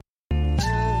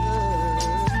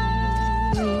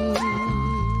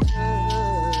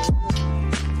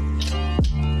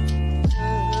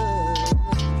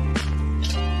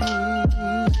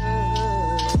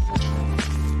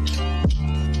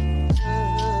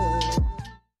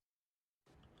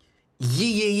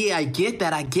Yeah. I get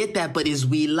that. But is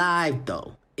we live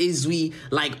though? Is we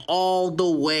like all the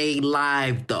way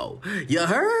live though? You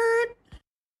heard?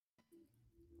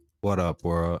 What up,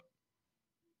 world?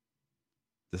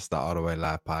 This is the All the Way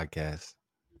Live podcast,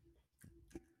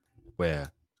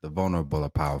 where the vulnerable are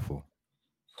powerful,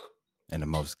 and the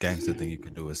most gangster thing you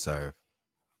can do is serve.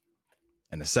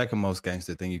 And the second most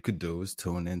gangster thing you could do is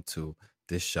tune into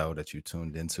this show that you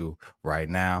tuned into right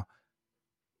now.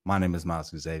 My name is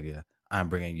Miles Xavier. I'm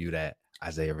bringing you that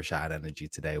Isaiah Rashad energy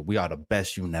today. We are the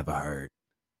best you never heard.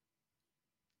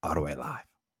 All the way live.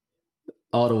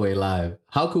 All the way live.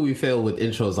 How could we fail with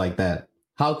intros like that?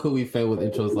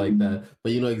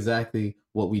 But you know exactly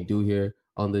what we do here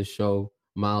on this show.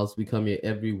 Miles, we come here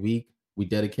every week. We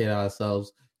dedicate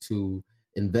ourselves to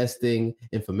investing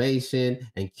information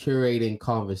and curating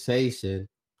conversation,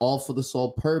 all for the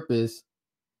sole purpose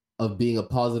of being a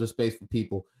positive space for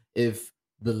people. If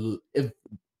the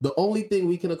only thing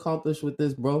we can accomplish with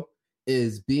this, bro,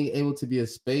 is being able to be a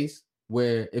space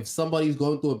where if somebody's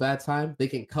going through a bad time, they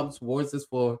can come towards us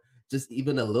for just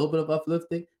even a little bit of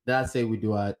uplifting, then I say we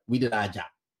did our job.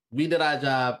 We did our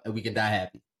job and we can die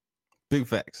happy. Big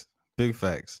facts.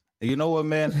 And you know what,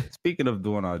 man? Speaking of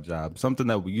doing our job, something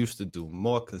that we used to do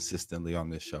more consistently on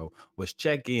this show was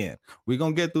check in. We're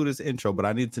going to get through this intro, but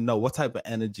I need to know, what type of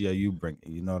energy are you bringing?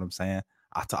 You know what I'm saying?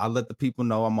 I'll let the people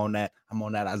know I'm on that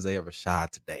Isaiah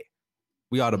Rashad today.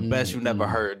 We are the best you never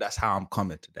heard. That's how I'm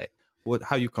coming today.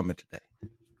 How you coming today?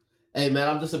 Hey, man,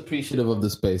 I'm just appreciative of the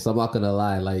space. I'm not going to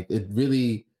lie. Like, it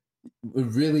really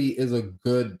is a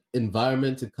good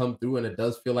environment to come through. And it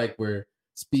does feel like we're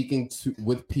speaking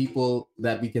with people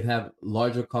that we can have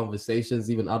larger conversations,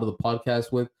 even out of the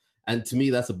podcast with. And to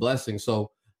me, that's a blessing.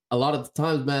 So a lot of the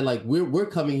times, man, like we're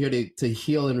coming here to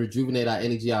heal and rejuvenate our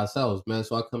energy ourselves, man.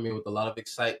 So I come here with a lot of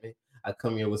excitement. I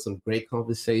come here with some great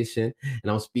conversation,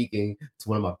 and I'm speaking to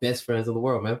one of my best friends in the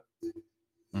world,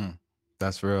 man.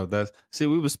 That's real.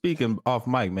 We were speaking off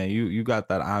mic, man. You got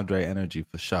that Andre energy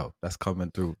for sure. That's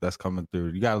coming through.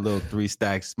 You got a little 3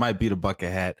 stacks. Might be the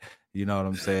bucket hat. You know what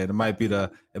I'm saying? It might be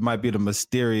the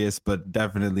mysterious but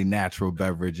definitely natural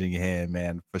beverage in your hand,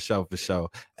 man. For sure.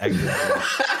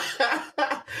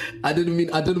 I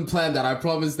didn't plan that. I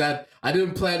promise that I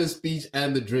didn't plan the speech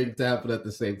and the drink to happen at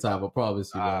the same time. I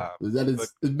promise you, man.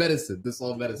 It's medicine. This is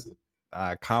all medicine.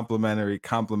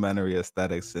 Complimentary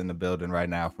aesthetics in the building right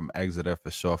now from Exeter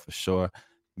for sure.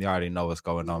 You already know what's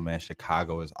going on, man.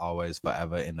 Chicago is always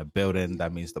forever in the building.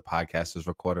 That means the podcast is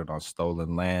recorded on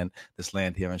stolen land. This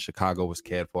land here in Chicago was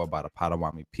cared for by the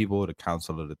Potawatomi people, the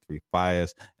Council of the Three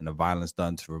Fires, and the violence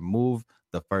done to remove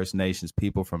the First Nations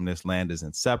people from this land is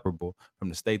inseparable from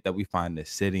the state that we find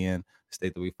this city in, the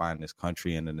state that we find this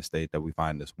country in, and the state that we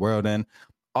find this world in.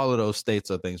 All of those states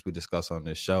are things we discuss on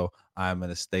this show. I'm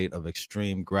in a state of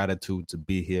extreme gratitude to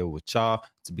be here with y'all,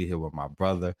 to be here with my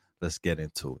brother. Let's get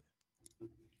into it.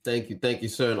 Thank you,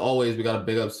 sir. And always, we got to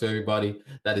big up to everybody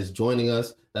that is joining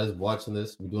us, that is watching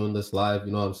this. We're doing this live,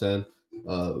 you know what I'm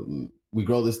saying? We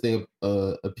grow this thing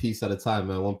a piece at a time,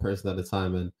 man, one person at a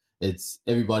time. And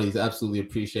everybody's absolutely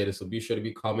appreciated. So be sure to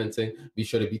be commenting, be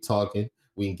sure to be talking.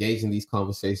 We engage in these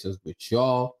conversations with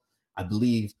y'all. I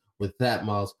believe with that,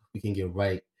 Miles, we can get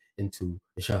right into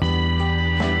the show.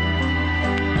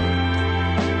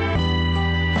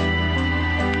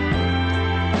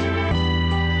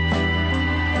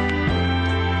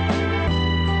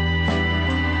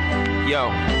 Yo,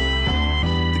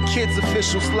 the Kids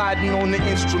official sliding on the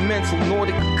instrumental.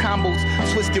 Nordic combos,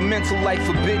 twist your mental like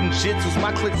forbidden jitsus.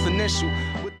 My click's initial.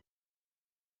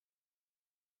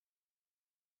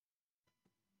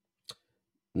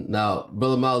 Now,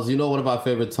 Brother Miles, you know one of our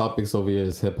favorite topics over here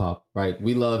is hip hop, right?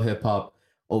 We love hip hop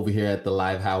over here at the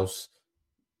Live House,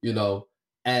 you know.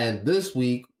 And this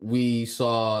week we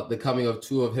saw the coming of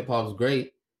two of hip hop's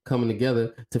great coming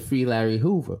together to free Larry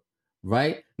Hoover,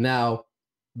 right? Now,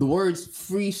 the words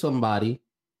free somebody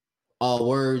are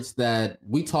words that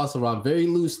we toss around very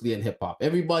loosely in hip hop.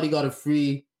 Everybody got to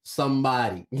free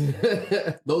somebody.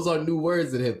 Those are new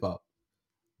words in hip hop.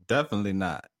 Definitely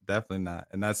not.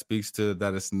 And that speaks to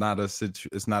that it's not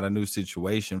a new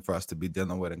situation for us to be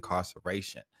dealing with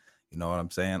incarceration. You know what I'm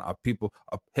saying?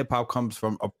 Hip hop comes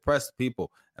from oppressed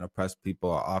people, and oppressed people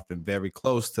are often very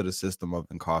close to the system of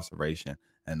incarceration,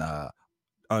 and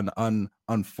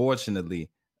unfortunately,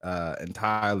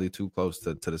 entirely too close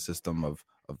to the system of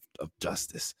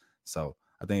justice. So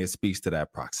I think it speaks to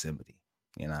that proximity.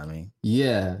 You know what I mean?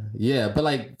 Yeah. But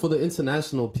like for the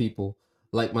international people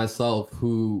like myself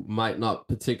who might not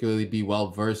particularly be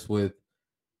well versed with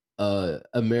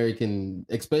American,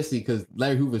 especially because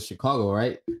Larry Hoover's Chicago,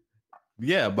 right?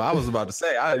 Yeah, but I was about to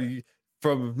say,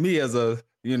 from me as a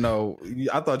you know,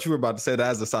 I thought you were about to say that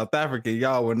as a South African,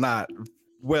 y'all were not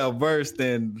well versed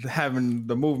in having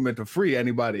the movement to free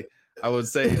anybody. I would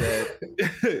say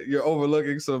that you're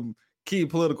overlooking some key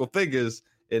political figures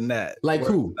in that. Like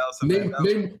who? Name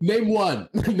one.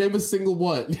 Name a single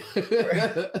one.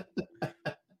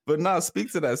 But no,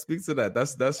 speak to that. Speak to that.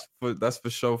 That's for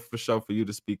sure for you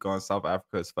to speak on. South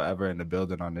Africa is forever in the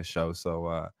building on this show.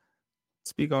 So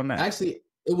speak on that. Actually,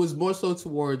 it was more so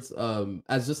towards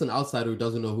as just an outsider who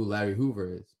doesn't know who Larry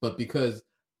Hoover is, but because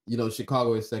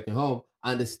Chicago is second home,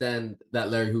 I understand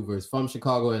that Larry Hoover is from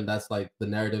Chicago, and that's like the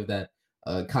narrative that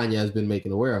Kanye has been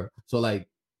making aware of. So like,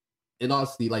 in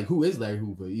honesty, like, who is Larry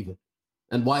Hoover even,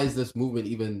 and why is this movement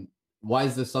even? Why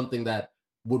is this something that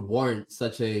would warrant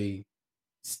such a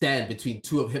stand between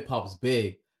two of hip hop's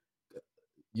big,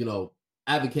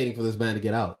 advocating for this man to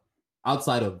get out,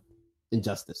 outside of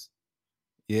injustice?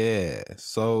 Yeah.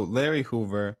 So Larry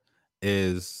Hoover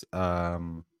is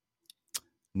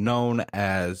known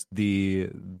as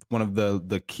one of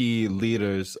the key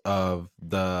leaders of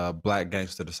the Black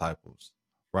Gangster Disciples,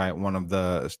 right? One of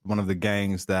the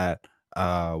gangs that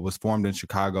was formed in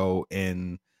Chicago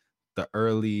in the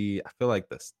early, I feel like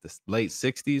this late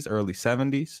 60s, early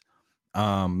 70s,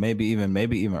 maybe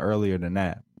even earlier than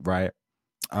that, right?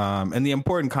 And the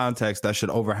important context that should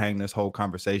overhang this whole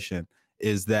conversation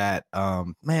is that,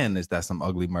 man, is that some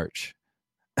ugly merch?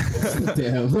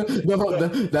 Damn, no,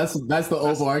 that's the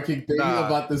overarching thing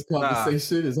about this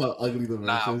conversation is how ugly the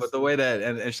merch is. But the way that,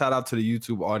 and shout out to the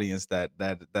YouTube audience that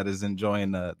is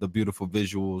enjoying the beautiful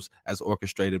visuals as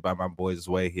orchestrated by my boys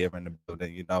Way here in the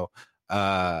building.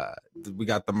 We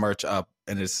got the merch up,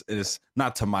 and it's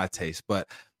not to my taste, but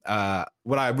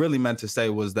what I really meant to say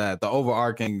was that the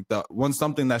overarching,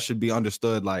 something that should be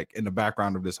understood, like in the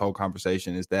background of this whole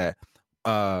conversation, is that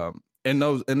in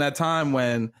that time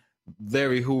when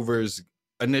Larry Hoover's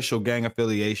initial gang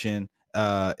affiliation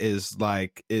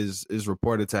is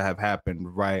reported to have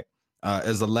happened, right?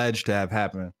 Is alleged to have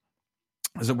happened.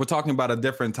 So we're talking about a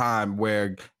different time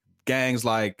where gangs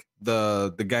like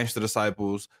the Gangster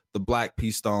Disciples, the Black P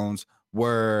Stones,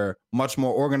 were much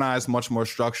more organized, much more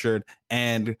structured,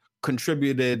 and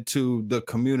contributed to the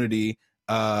community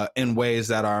in ways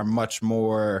that are much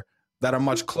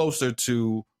closer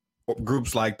to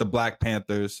groups like the Black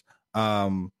Panthers,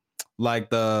 like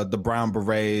the Brown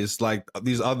Berets, like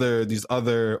these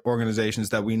other organizations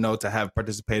that we know to have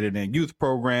participated in youth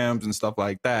programs and stuff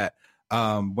like that.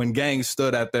 When gangs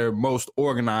stood at their most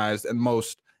organized and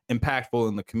most impactful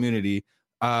in the community,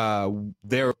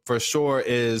 there for sure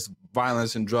is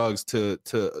violence and drugs to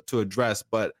address,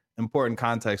 but important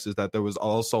context is that there was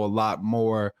also a lot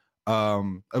more.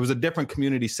 It was a different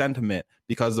community sentiment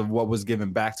because of what was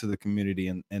given back to the community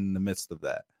in the midst of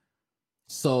that.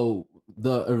 So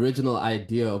the original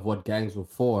idea of what gangs were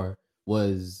for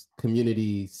was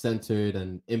community centered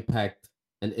and impact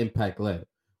led,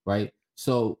 right?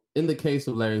 So in the case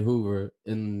of Larry Hoover,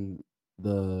 in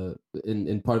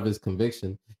part of his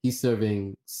conviction, he's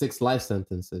serving 6 life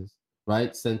sentences,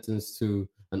 right? Sentenced to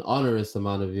an onerous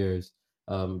amount of years.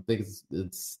 I think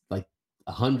it's like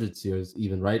 100 years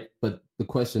even, right? But the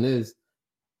question is,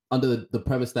 under the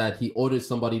premise that he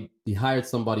hired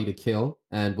somebody to kill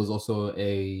and was also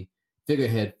a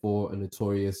figurehead for a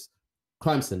notorious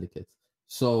crime syndicate.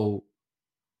 So,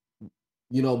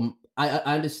 I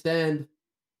understand.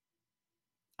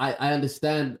 I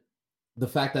understand the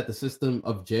fact that the system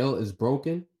of jail is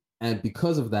broken, and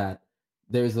because of that,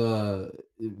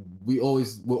 we're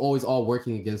always all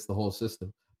working against the whole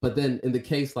system. But then in the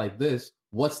case like this,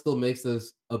 what still makes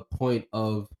this a point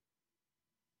of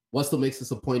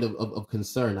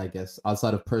concern, I guess,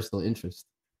 outside of personal interest?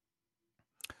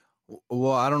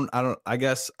 Well, I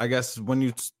guess when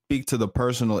you speak to the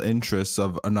personal interests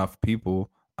of enough people,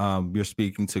 you're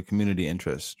speaking to community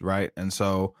interest, right? And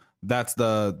so that's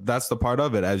the part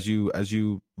of it, as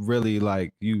you really,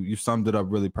 like, you summed it up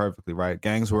really perfectly, right?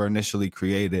 Gangs were initially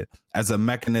created as a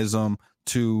mechanism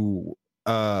to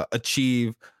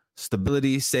achieve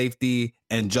stability, safety,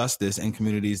 and justice in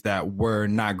communities that were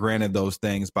not granted those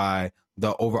things by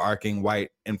the overarching white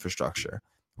infrastructure,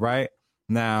 right?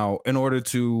 Now, in order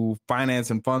to finance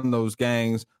and fund those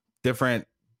gangs, different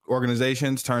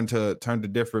organizations turn to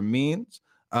different means.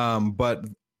 But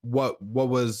what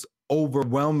was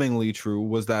overwhelmingly true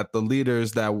was that the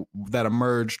leaders that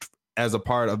emerged as a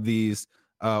part of these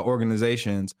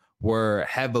organizations were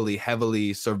heavily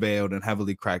surveilled and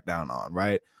heavily cracked down on,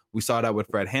 right? We saw that with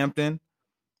Fred Hampton,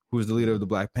 who's the leader of the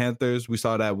Black Panthers. We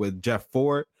saw that with Jeff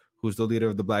Ford, who's the leader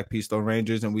of the Black P Stone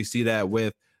Rangers. And we see that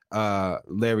with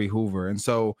Larry Hoover. And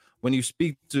so when you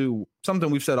speak to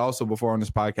something we've said also before on this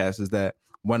podcast is that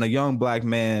when a young Black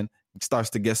man starts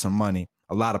to get some money,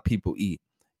 a lot of people eat.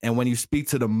 And when you speak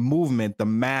to the movement, the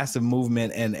massive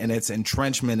movement and its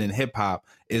entrenchment in hip hop,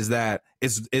 is that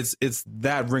it's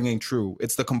that ringing true.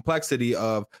 It's the complexity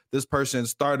of this person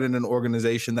started an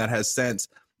organization that has since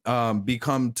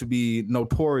become to be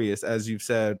notorious, as you've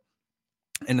said,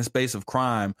 in the space of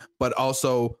crime, but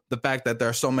also the fact that there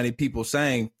are so many people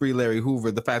saying free Larry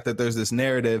Hoover, the fact that there's this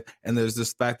narrative and there's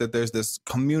this fact that there's this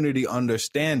community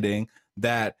understanding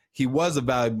that he was a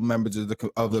valuable member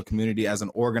of the community as an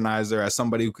organizer, as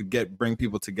somebody who could bring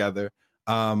people together,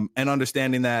 and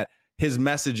understanding that his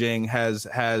messaging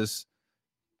has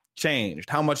changed.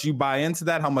 How much you buy into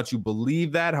that, how much you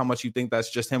believe that, how much you think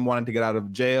that's just him wanting to get out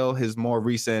of jail, his more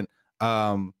recent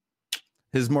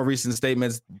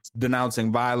statements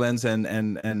denouncing violence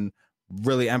and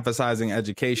really emphasizing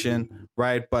education,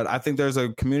 right? But I think there's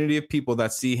a community of people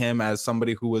that see him as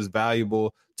somebody who was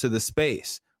valuable to the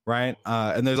space, right?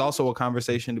 And there's also a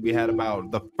conversation to be had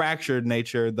about the fractured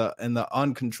nature, the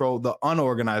uncontrolled, the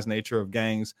unorganized nature of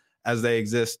gangs as they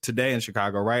exist today in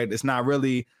Chicago, right? It's not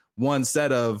really one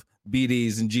set of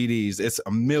BDs and GDs. It's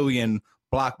a million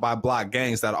block by block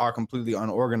gangs that are completely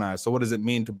unorganized. So what does it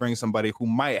mean to bring somebody who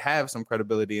might have some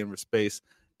credibility in space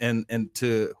and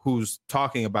to who's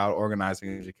talking about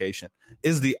organizing education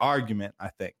is the argument, I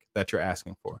think, that you're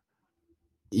asking for.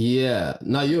 Yeah.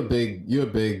 Now you're a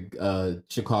big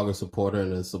Chicago supporter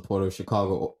and a supporter of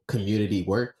Chicago community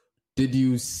work. Did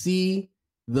you see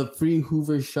the Free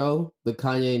Hoover show that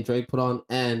Kanye and Drake put on,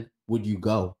 and would you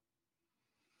go?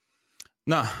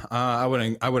 No, I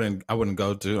wouldn't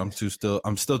go to.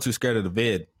 I'm still too scared of the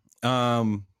vid.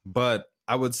 But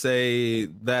I would say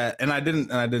that, and I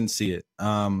didn't see it.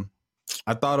 I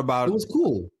thought about it. Was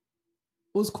cool.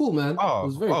 It was cool, man. Oh, it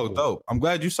was very cool. Dope. I'm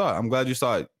glad you saw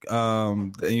it.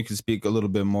 And you can speak a little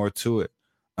bit more to it.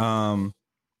 But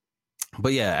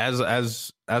yeah,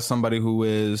 as somebody who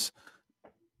is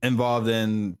involved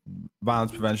in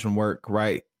violence prevention work,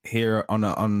 right, here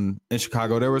in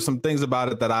Chicago, there were some things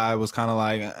about it that I was kind of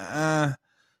like,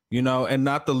 and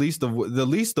not the least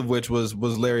of which was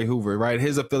Larry Hoover, right?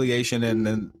 His affiliation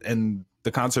and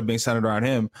the concert being centered around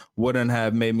him wouldn't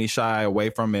have made me shy away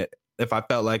from it if I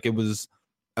felt like it was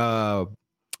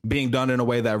being done in a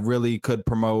way that really could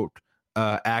promote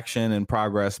action and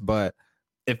progress. But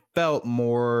it felt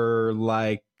more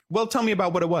like, well, tell me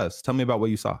about what it was. Tell me about what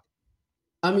you saw.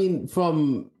 I mean,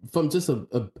 from just a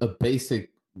basic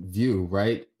view,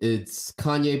 right? It's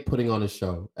Kanye putting on a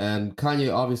show, and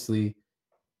Kanye, obviously,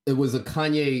 it was a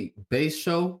Kanye-based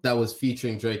show that was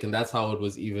featuring Drake, and that's how it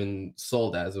was even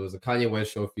sold as. It was a Kanye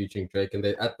West show featuring Drake, and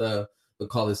they at the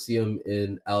Coliseum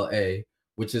in LA,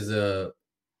 which is a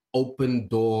open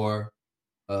door,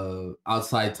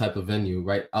 outside type of venue,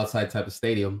 right? Outside type of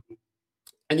stadium.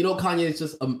 And Kanye is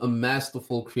just a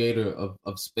masterful creator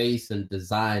of space and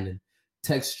design and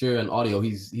texture and audio.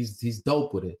 He's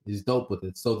dope with it. He's dope with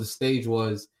it. So the stage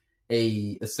was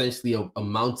essentially a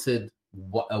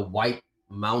white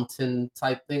mountain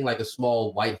type thing, like a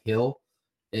small white hill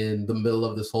in the middle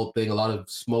of this whole thing. A lot of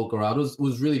smoke around. It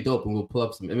was really dope, and we'll pull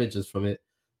up some images from it.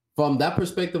 From that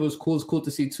perspective, it was cool. It's cool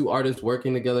to see two artists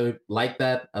working together like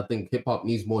that. I think hip hop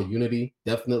needs more unity,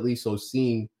 definitely. So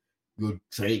seeing your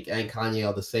Drake and Kanye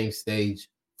on the same stage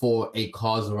for a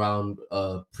cause around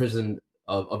prison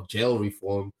of jail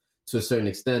reform to a certain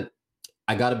extent,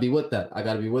 I gotta be with that.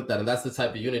 And that's the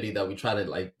type of unity that we try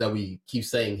to that we keep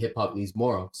saying hip hop needs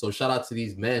more of. So shout out to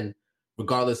these men,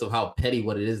 regardless of how petty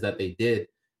what it is that they did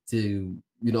to,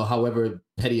 however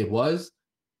petty it was.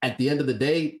 At the end of the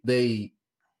day, they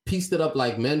pieced it up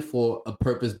like men for a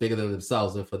purpose bigger than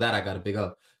themselves. And for that, I gotta big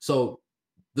up. So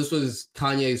this was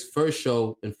Kanye's first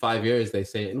show in 5 years, they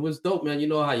say. And it was dope, man. You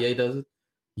know how Ye does it.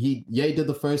 Ye did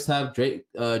the first half. Drake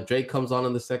comes on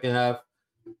in the second half.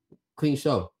 Clean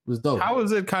show. It was dope. How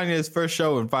was it Kanye's first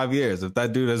show in 5 years if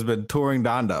that dude has been touring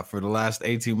Donda for the last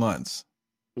 18 months?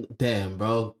 Damn,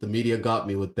 bro. The media got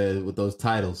me with those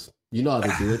titles. You know how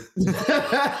they do it.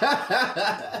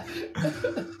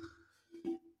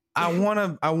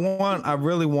 I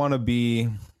really want to be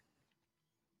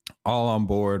all on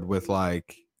board with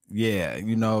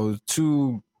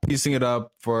two piecing it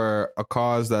up for a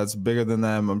cause that's bigger than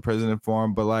them in prison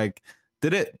reform. But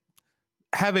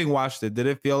having watched it, did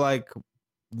it feel like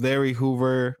Larry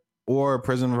Hoover or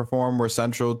prison reform were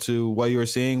central to what you were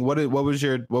seeing? What was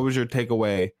your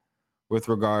takeaway with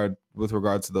regard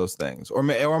to those things? Or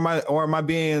am I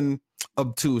being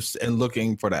obtuse and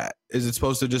looking for that? Is it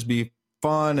supposed to just be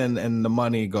fun and the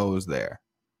money goes there?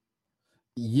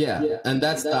 Yeah, and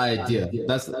that's the idea.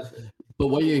 But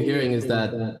what you're hearing is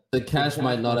that the cash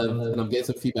might not have, and I'm getting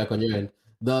some feedback on your end,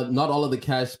 not all of the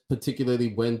cash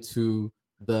particularly went to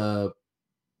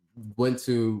went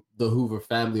to the Hoover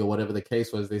family or whatever the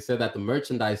case was. They said that the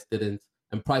merchandise didn't,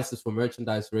 and prices for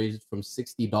merchandise ranged from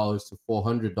 $60 to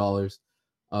 $400.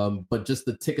 But just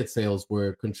the ticket sales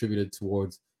were contributed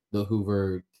towards the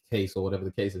Hoover case or whatever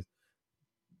the case is.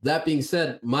 That being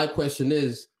said, my question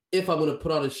is, if I'm going to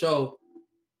put on a show,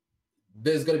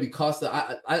 there's going to be cost.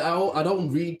 I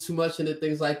don't read too much into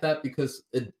things like that because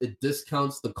it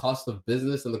discounts the cost of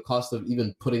business and the cost of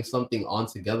even putting something on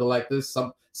together like this.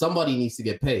 Somebody needs to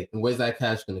get paid. And where's that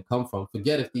cash going to come from?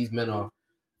 Forget if these men are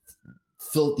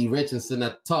filthy rich and sitting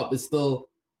at the top. It's still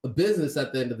a business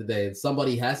at the end of the day. And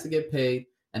somebody has to get paid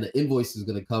and the invoice is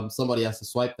going to come. Somebody has to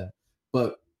swipe that.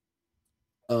 But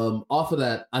off of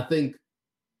that, I think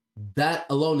that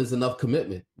alone is enough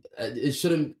commitment. It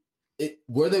shouldn't.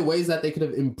 Were there ways that they could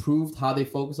have improved how they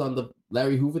focus on the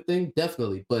Larry Hoover thing?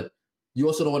 Definitely, but you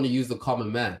also don't want to use the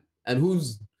common man. And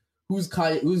who's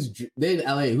they in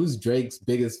LA? Who's Drake's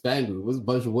biggest fan group? It was a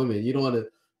bunch of women. You don't want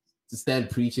to stand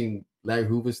preaching Larry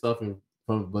Hoover stuff in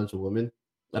front of a bunch of women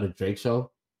at a Drake show.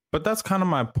 But that's kind of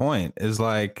my point. Is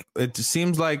like it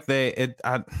seems like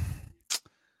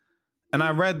and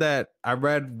I read that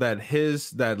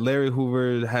Larry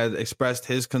Hoover had expressed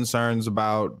his concerns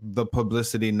about the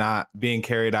publicity not being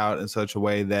carried out in such a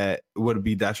way that would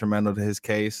be detrimental to his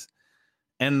case.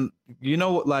 And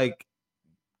like,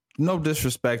 no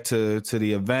disrespect to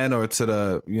the event or to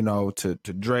the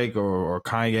to Drake or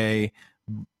Kanye.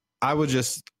 I would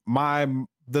just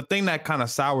the thing that kind of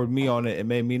soured me on it,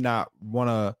 made me not want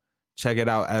to check it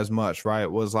out as much, right?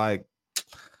 Was like,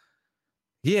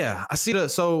 yeah, I see that.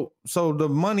 So the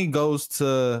money goes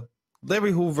to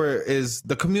Larry Hoover. Is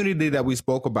the community that we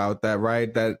spoke about, that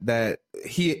right, that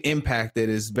he impacted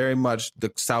is very much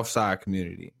the South Side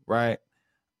community, right?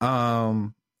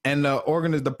 And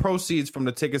the proceeds from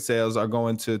the ticket sales are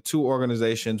going to two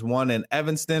organizations, one in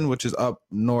Evanston, which is up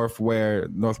north where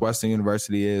Northwestern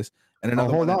University is, and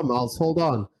another hold on, Miles, hold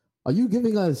on. Are you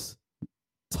giving us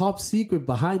top secret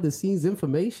behind the scenes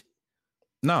information?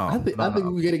 No, I think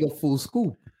we're getting a full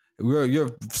scoop.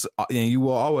 You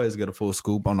will always get a full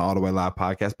scoop on the All the Way Live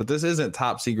podcast, but this isn't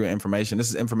top secret information.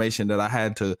 This is information that I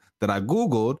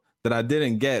Googled, that I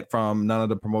didn't get from none of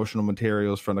the promotional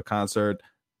materials from the concert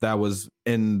that was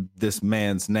in this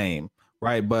man's name,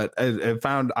 right? But I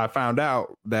found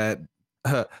out that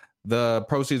the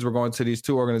proceeds were going to these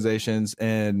two organizations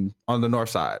on the north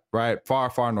side, right?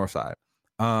 Far north side,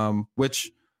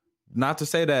 which. Not to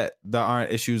say that there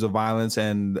aren't issues of violence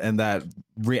and that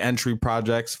re-entry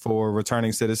projects for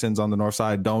returning citizens on the north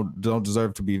side don't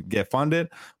deserve to get funded,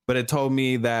 but it told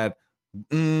me that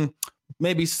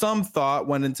maybe some thought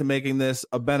went into making this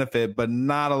a benefit, but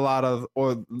not a lot of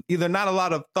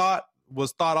thought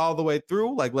was thought all the way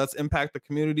through. Like, let's impact the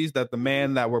communities that the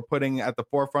man that we're putting at the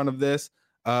forefront of this,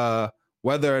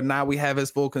 whether or not we have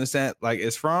his full consent, like,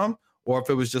 is from. Or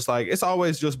if it was just like, it's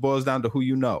always just boils down to who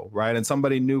you know, right? And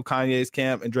somebody knew Kanye's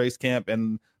camp and Drake's camp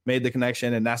and made the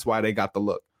connection, and that's why they got the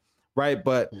look, right?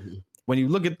 But when you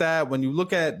look at that, when you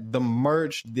look at the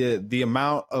merch, the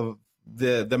amount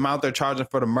they're charging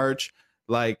for the merch,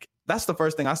 like, that's the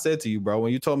first thing I said to you, bro.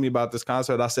 When you told me about this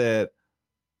concert, I said,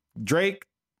 Drake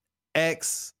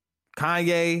X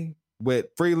Kanye with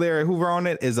Free Larry Hoover on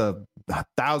it is a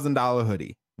 $1,000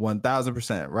 hoodie.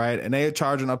 1,000%, right? And they're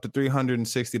charging up to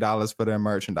 $360 for their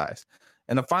merchandise.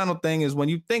 And the final thing is, when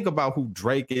you think about who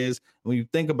Drake is, when you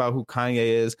think about who Kanye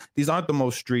is, these aren't the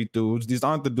most street dudes. These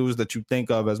aren't the dudes that you think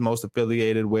of as most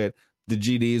affiliated with the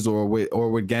GDs or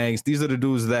with gangs. These are the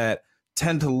dudes that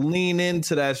tend to lean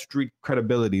into that street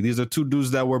credibility. These are two dudes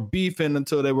that were beefing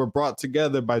until they were brought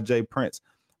together by Jay Prince,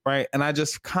 right? And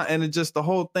the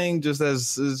whole thing,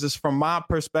 just from my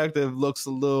perspective, looks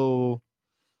a little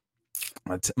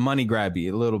money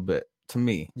grabby a little bit to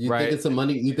me. You think it's a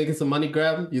money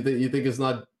grab? You think it's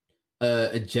not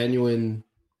a genuine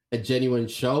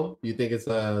show? You think it's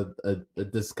a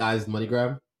disguised money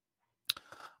grab?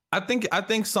 I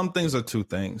think some things are two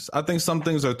things.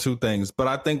 But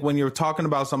I think when you're talking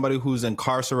about somebody who's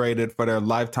incarcerated for their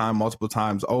lifetime multiple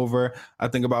times over, I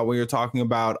think about when you're talking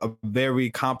about a very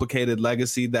complicated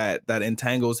legacy that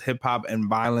entangles hip hop and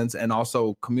violence, and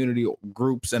also community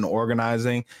groups and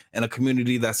organizing, and a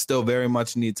community that still very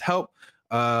much needs help.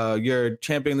 You're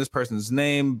championing this person's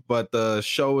name, but the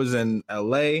show is in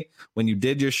LA. When you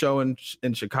did your show in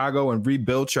Chicago and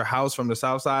rebuilt your house from the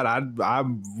South Side, I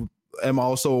am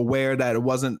also aware that it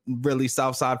wasn't really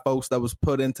Southside folks that was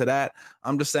put into that.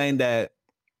 I'm just saying that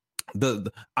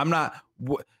I'm not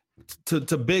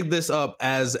to big this up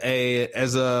as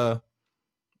a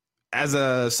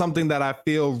something that I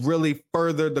feel really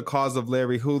furthered the cause of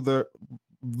Larry Hoover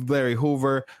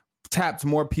tapped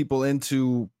more people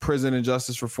into prison and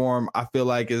justice reform, I feel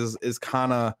like is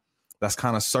kind of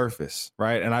surface,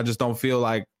 right? And I just don't feel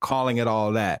like calling it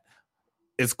all that.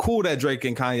 It's cool that Drake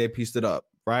and Kanye pieced it up,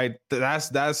 right? But that's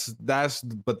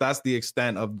the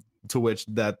extent to which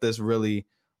that this really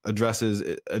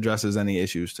addresses any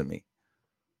issues to me.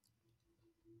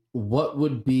 What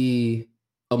would be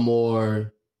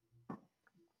what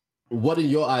in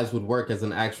your eyes would work as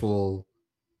an actual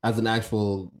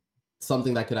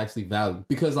something that could actually value?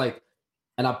 Because like,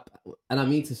 and I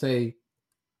mean to say,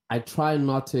 I try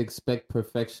not to expect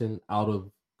perfection out of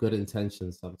good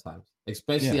intentions sometimes,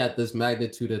 especially at this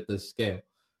magnitude, at this scale.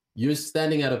 You're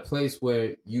standing at a place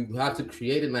where you have to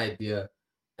create an idea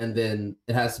and then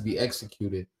it has to be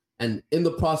executed. And in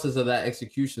the process of that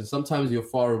execution, sometimes you're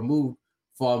far removed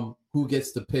from who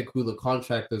gets to pick who the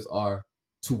contractors are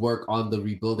to work on the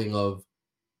rebuilding of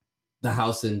the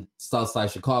house in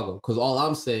Southside Chicago. Because all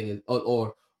I'm saying is,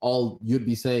 or all you'd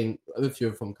be saying, if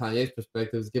you're from Kanye's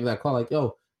perspective, is give that call like,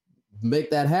 yo,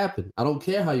 make that happen. I don't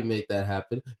care how you make that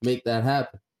happen. Make that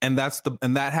happen. And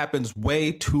that happens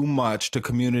way too much to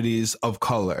communities of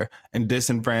color and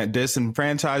disenfranchised,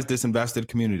 disinvested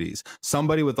communities.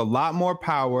 Somebody with a lot more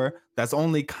power that's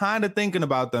only kind of thinking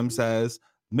about them says,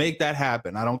 make that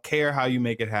happen. I don't care how you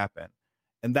make it happen.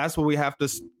 And that's what we have to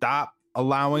stop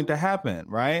allowing to happen,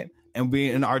 right?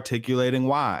 And articulating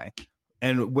why.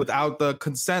 And without the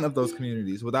consent of those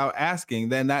communities, without asking,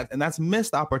 that's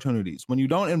missed opportunities. When you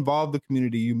don't involve the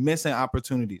community, you missing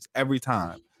opportunities every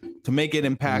time to make it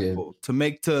impactful, to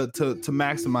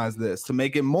maximize this, to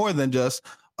make it more than just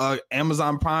a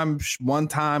Amazon Prime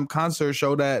one-time concert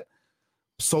show that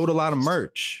sold a lot of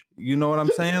merch. You know what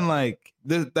I'm saying? Like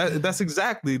that's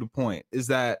exactly the point, is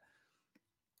that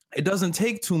it doesn't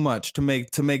take too much to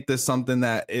make this something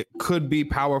that it could be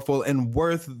powerful and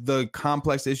worth the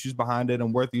complex issues behind it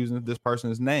and worth using this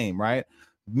person's name, right?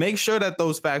 Make sure that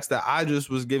those facts that I just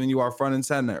was giving you are front and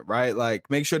center, right? Like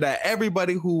make sure that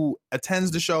everybody who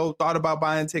attends the show, thought about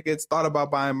buying tickets, thought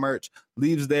about buying merch,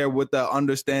 leaves there with the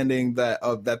understanding that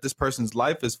this person's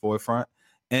life is forefront,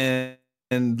 and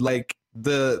like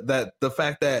the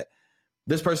fact that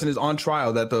this person is on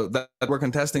trial, that we're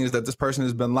contesting is that this person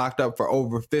has been locked up for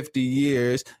over 50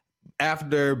 years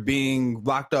after being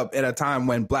locked up at a time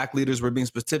when Black leaders were being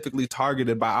specifically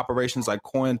targeted by operations like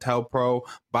COINTELPRO,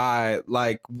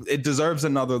 it deserves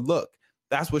another look.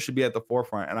 That's what should be at the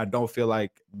forefront. And I don't feel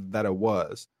like that it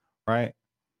was, right?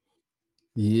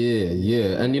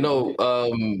 Yeah. And,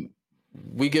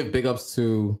 we give big ups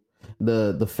to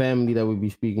the family that we be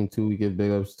speaking to. We give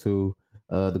big ups to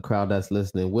the crowd that's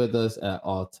listening with us at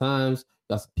all times.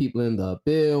 Got some people in the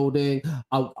building.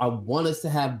 I want us to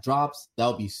have drops. That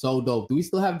would be so dope. Do we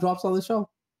still have drops on the show?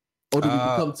 Or do we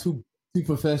become too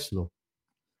professional?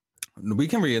 We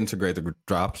can reintegrate the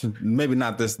drops. Maybe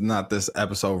not this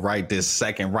episode right this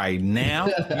second right now.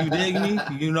 You dig me?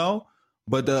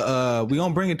 But we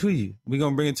gonna bring it to you. We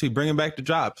gonna bring it to you. Bringing back the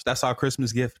drops. That's our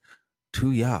Christmas gift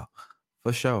to y'all,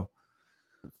 for sure.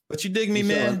 But you dig me,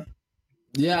 man?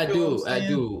 Yeah, I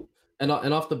do. And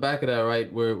off the back of that,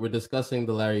 right? We're discussing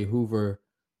the Larry Hoover.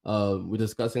 We're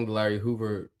discussing the Larry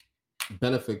Hoover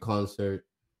benefit concert.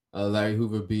 Larry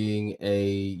Hoover being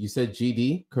you said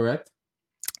GD, correct?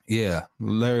 Yeah,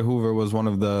 Larry Hoover was one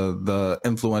of the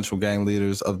influential gang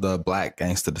leaders of the Black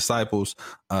Gangster Disciples,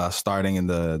 starting in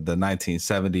the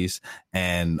 1970s,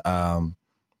 and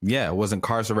was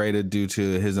incarcerated due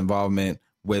to his involvement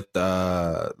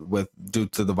due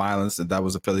to the violence that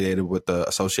was associated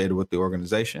with the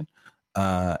organization,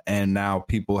 and now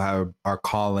people are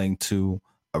calling to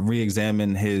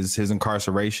re-examine his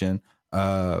incarceration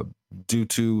due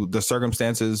to the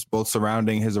circumstances both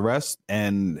surrounding his arrest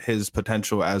and his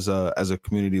potential as a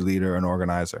community leader and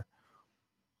organizer.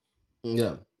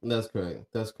 Yeah, that's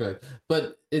correct.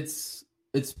 But it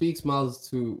speaks, Miles,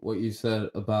 to what you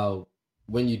said about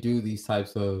when you do these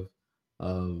types of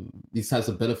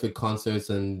benefit concerts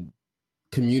and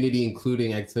community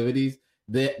including activities,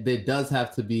 there does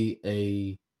have to be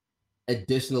a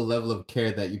additional level of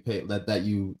care that you pay that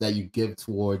you give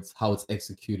towards how it's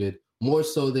executed, more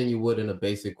so than you would in a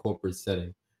basic corporate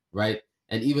setting, right?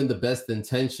 And even the best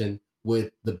intention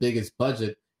with the biggest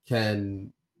budget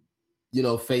can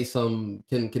face some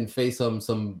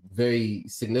very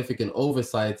significant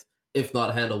oversights if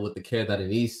not handled with the care that it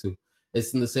needs to.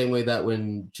 It's in the same way that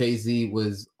when Jay-Z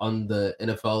was on the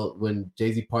NFL, when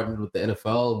Jay-Z partnered with the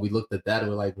NFL, we looked at that and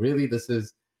we're like, really, this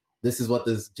is what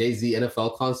this Jay-Z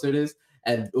NFL concert is?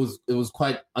 And it was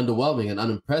quite underwhelming and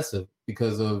unimpressive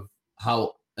because of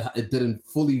how it didn't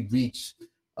fully reach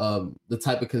the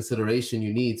type of consideration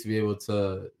you need to be able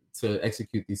to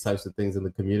execute these types of things in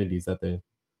the communities that they're in.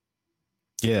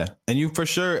 Yeah, and you for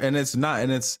sure, and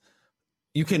it's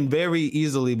you can very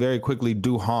easily, very quickly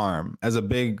do harm as a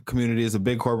big community, as a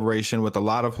big corporation with a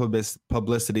lot of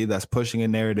publicity that's pushing a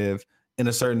narrative in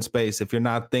a certain space. If you're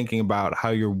not thinking about how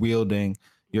you're wielding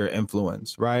your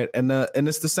influence, right? And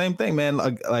it's the same thing, man.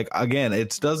 Like again,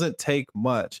 it doesn't take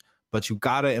much, but you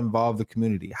gotta involve the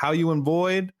community. How you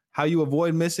avoid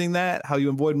missing that, how you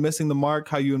avoid missing the mark,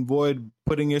 how you avoid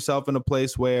putting yourself in a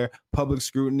place where public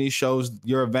scrutiny shows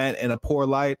your event in a poor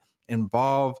light.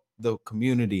 Involve the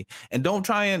community, and don't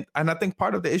try and I think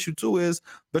part of the issue too is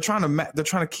they're trying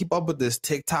to keep up with this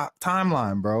TikTok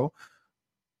timeline, bro.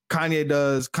 Kanye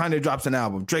drops an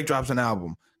album, Drake drops an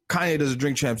album, Kanye does a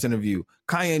Drink Champs interview,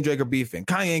 Kanye and Drake are beefing,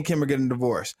 Kanye and Kim are getting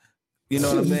divorced. You know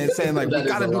what I'm saying? Saying like, we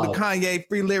gotta do the Kanye,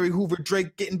 Free Larry Hoover,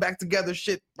 Drake getting back together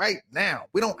shit right now.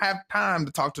 We don't have time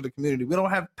to talk to the community. We don't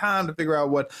have time to figure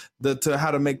out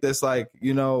how to make this like,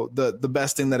 you know, the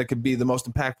best thing that it could be, the most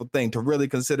impactful thing, to really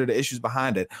consider the issues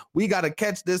behind it. We gotta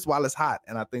catch this while it's hot.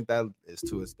 And I think that is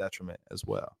to its detriment as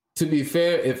well. To be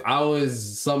fair, if I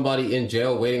was somebody in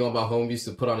jail waiting on my homies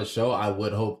to put on a show, I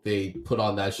would hope they put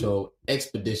on that show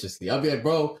expeditiously. I'll be like,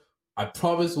 bro, I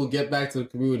promise we'll get back to the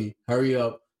community. Hurry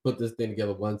up. Put this thing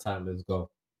together one time. Let's go.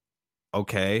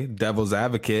 Okay, devil's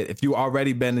advocate. If you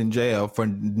already been in jail for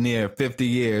near 50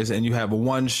 years and you have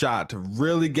one shot to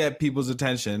really get people's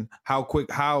attention, how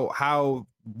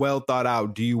well thought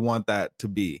out do you want that to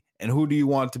be? And who do you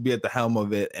want to be at the helm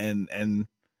of it? And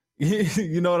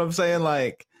you know what I'm saying?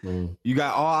 Like, you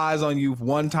got all eyes on you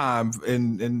one time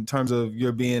in terms of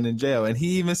your being in jail. And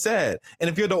he even said, and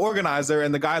if you're the organizer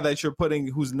and the guy that you're putting,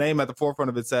 whose name at the forefront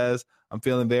of it says, I'm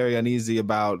feeling very uneasy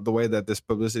about the way that this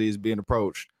publicity is being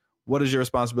approached, what is your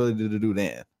responsibility to do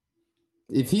then?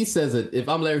 If he says it, if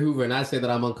I'm Larry Hoover and I say that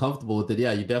I'm uncomfortable with it,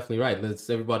 yeah, you're definitely right. Let's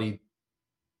everybody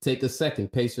take a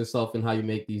second, pace yourself in how you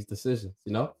make these decisions,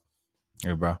 you know?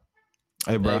 Hey, bro.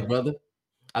 Hey, brother.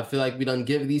 I feel like we done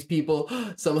give these people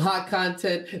some hot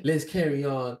content. Let's carry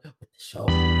on with the show.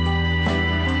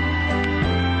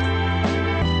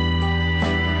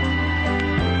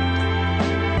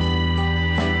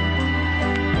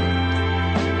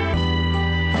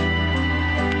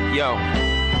 Yo,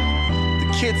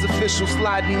 the Kids Official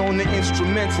sliding on the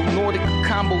instrumental. Nordic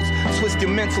combos, twist your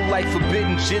mental like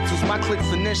forbidden jitsus. My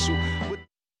click's initial.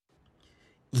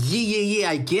 Yeah,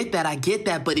 I get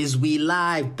that, but is we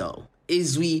live though?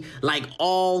 Is we like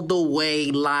all the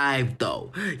way live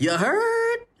though? You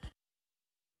heard?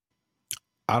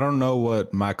 I don't know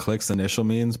what my click's initial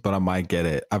means, but I might get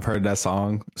it. I've heard that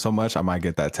song so much, I might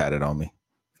get that tatted on me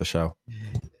for sure.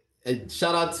 And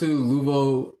shout out to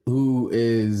Luvo, who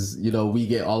is, you know, we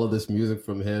get all of this music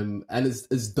from him. And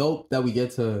it's dope that we get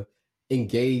to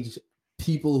engage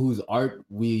people whose art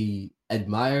we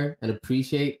admire and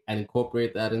appreciate and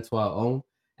incorporate that into our own.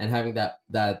 And having that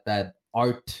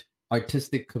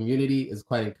artistic community is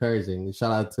quite encouraging. And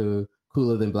shout out to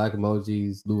Cooler Than Black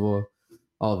Emojis, Luvo,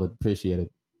 all of it. Appreciate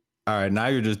it. All right, now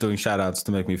you're just doing shout outs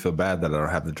to make me feel bad that I don't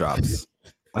have the drops.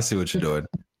 I see what you're doing.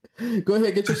 Go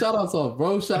ahead, get your shout outs off,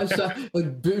 bro. Shout.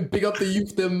 Big up the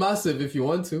youth, they're massive if you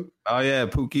want to. Oh, yeah,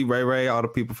 Pookie, Ray, all the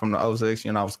people from the 06,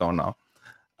 you know what's going on.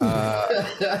 All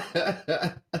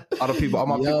the people, all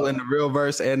my people in the real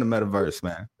verse and the metaverse,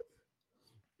 man.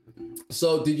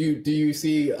 So do you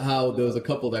see how there was a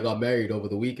couple that got married over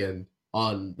the weekend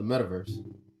on the metaverse?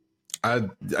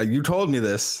 You told me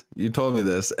this,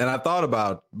 and I thought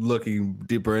about looking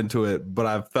deeper into it, but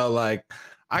I felt like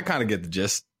I kind of get the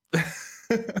gist.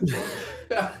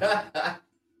 I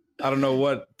don't know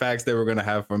what facts they were going to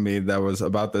have for me that was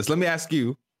about this. Let me ask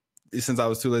you, since I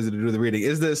was too lazy to do the reading,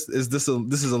 is this a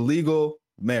legal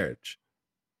marriage?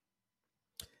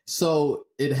 So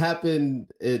it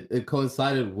happened. It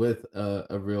coincided with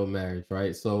a real marriage,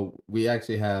 right? So we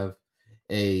actually have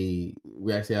an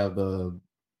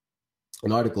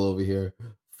article over here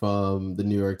from the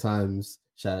New York Times.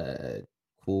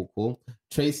 Cool.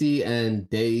 Tracy and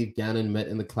Dave Gannon met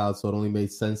in the cloud, so it only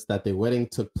made sense that their wedding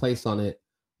took place on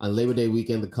Labor Day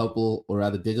weekend. The couple, or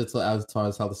rather digital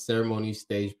avatars, held a ceremony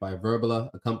staged by Verbala,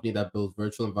 a company that builds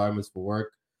virtual environments for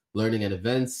work, learning, and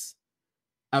events.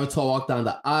 Avatar walked down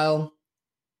the aisle.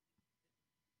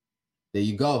 There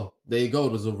you go. It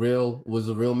was a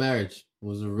real marriage.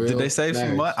 Did they say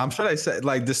so much? I'm sure they said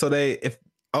like this. So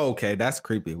okay, that's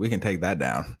creepy. We can take that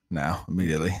down now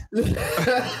immediately.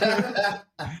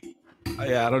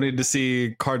 Yeah, I don't need to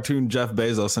see cartoon Jeff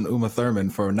Bezos and Uma Thurman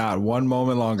for not one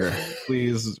moment longer.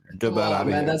 Please get that out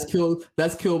of here.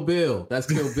 That's Kill Bill. That's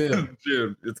Kill Bill.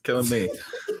 Dude, it's killing me.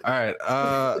 All right.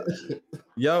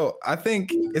 Yo, I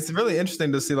think it's really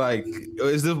interesting to see, like,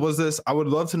 was this I would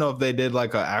love to know if they did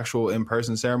like an actual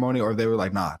in-person ceremony, or if they were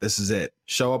like, nah, this is it.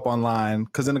 Show up online.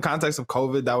 Because in the context of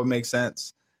COVID, that would make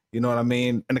sense. You know what I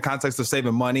mean? In the context of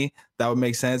saving money, that would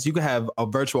make sense. You could have a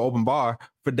virtual open bar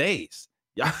for days.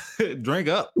 Yeah, drink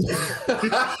up.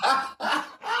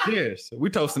 Cheers. We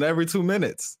toasting every 2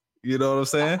 minutes. You know what I'm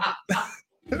saying?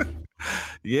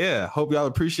 Yeah. Hope y'all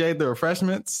appreciate the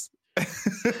refreshments.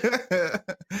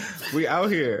 We out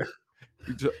here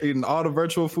eating all the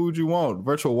virtual food you want.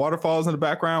 Virtual waterfalls in the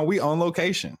background. We on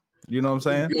location. You know what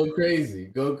I'm saying? Go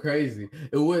crazy.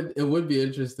 It would be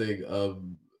interesting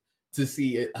to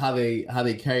see how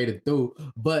they carried it through.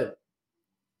 But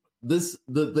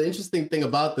the interesting thing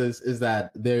about this is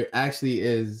that there actually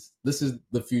is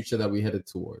the future that we headed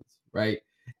towards, right?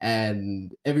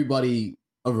 And everybody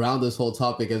around this whole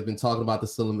topic has been talking about the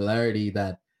similarity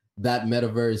that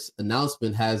metaverse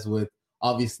announcement has with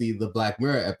obviously the Black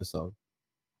Mirror episode.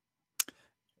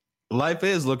 Life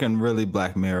is looking really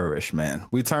Black Mirror-ish, man.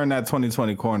 We turned that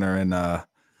 2020 corner, and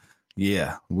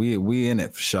yeah, we in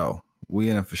it for sure.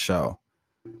 We in it for sure.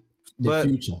 The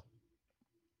future.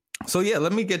 So yeah,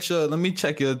 let me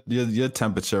check your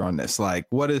temperature on this. Like,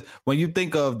 when you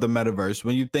think of the metaverse,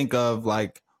 when you think of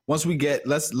like, once we get,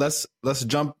 let's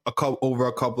jump over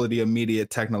a couple of the immediate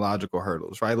technological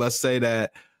hurdles, right? Let's say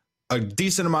that a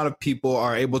decent amount of people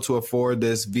are able to afford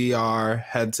this VR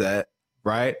headset,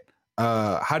 right?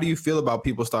 How do you feel about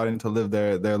people starting to live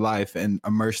their life and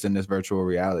immersed in this virtual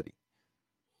reality?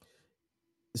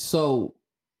 So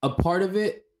a part of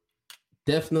it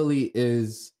definitely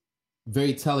is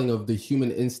very telling of the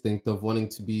human instinct of wanting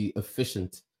to be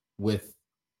efficient with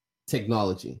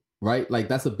technology, right? Like,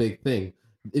 that's a big thing.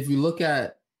 If you look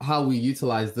at how we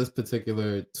utilize this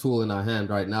particular tool in our hand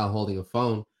right now, holding a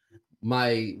phone,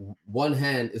 my one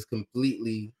hand is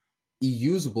completely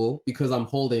usable because I'm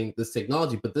holding this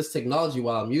technology. But this technology,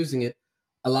 while I'm using it,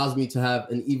 allows me to have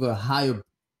an even higher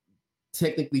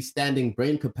technically standing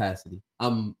brain capacity.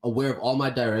 I'm aware of all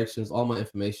my directions, all my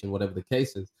information, whatever the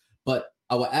case is. But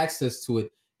our access to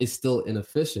it is still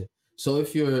inefficient. So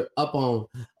if you're up on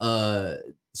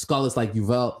scholars like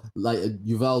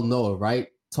Yuval Noah, right,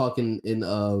 talking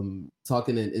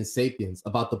in Sapiens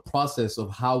about the process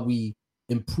of how we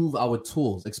improve our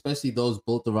tools, especially those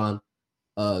built around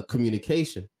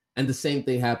communication. And the same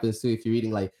thing happens too if you're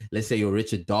reading, like, let's say you're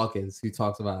Richard Dawkins, who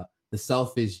talks about the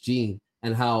selfish gene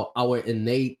and how our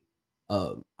innate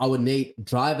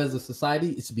drive as a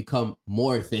society is to become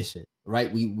more efficient.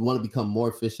 Right? We want to become more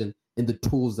efficient in the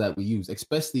tools that we use,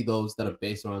 especially those that are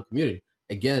based around community.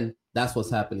 Again, that's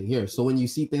what's happening here. So when you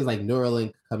see things like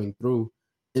Neuralink coming through,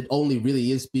 it only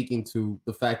really is speaking to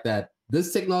the fact that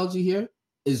this technology here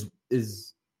is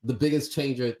the biggest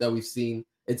changer that we've seen.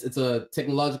 It's a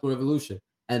technological revolution,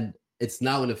 and it's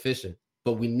now inefficient,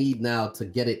 but we need now to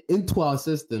get it into our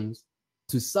systems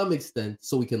to some extent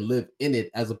so we can live in it,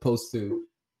 as opposed to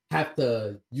have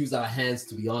to use our hands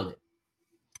to be on it.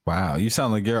 Wow, you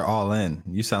sound like you're all in.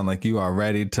 You sound like you are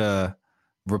ready to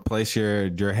replace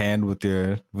your hand with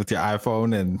your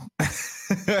iPhone and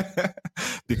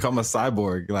become a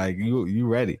cyborg. Like, you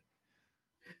ready.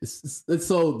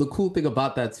 So the cool thing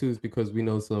about that too is because we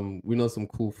know some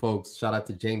cool folks. Shout out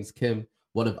to James Kim,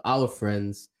 one of our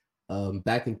friends,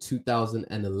 back in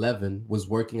 2011 was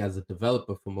working as a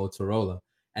developer for Motorola,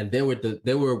 and they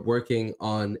were working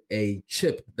on a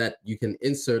chip that you can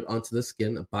insert onto the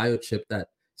skin, a biochip that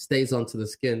stays onto the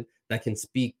skin that can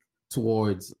speak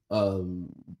towards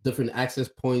different access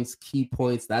points, key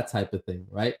points, that type of thing,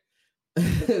 right?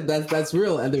 that's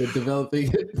real, and they were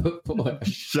developing it before.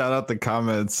 Shout out the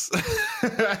comments.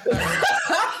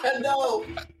 No,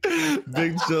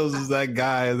 Big Chills is that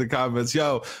guy in the comments,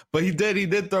 yo. But he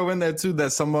did throw in there too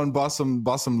that someone bought some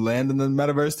land in the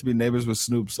metaverse to be neighbors with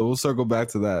Snoop. So we'll circle back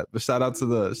to that. But shout out to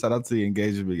the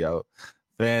engagement, yo.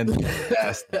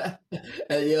 Fantastic.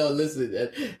 And yo, listen,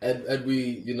 and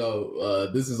we,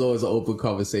 this is always an open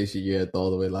conversation here at the All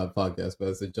the Way Live podcast,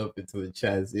 man. So jump into the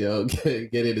chats, get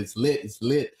it. It's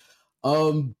lit.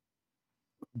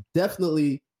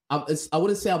 Definitely. I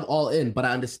wouldn't say I'm all in, but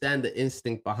I understand the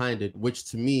instinct behind it, which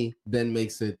to me then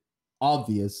makes it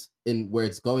obvious in where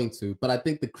it's going to. But I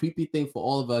think the creepy thing for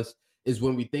all of us is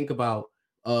when we think about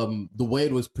the way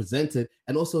it was presented,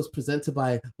 and also it's presented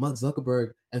by Mark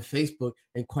Zuckerberg and Facebook,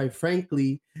 and quite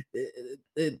frankly,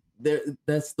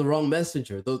 that's the wrong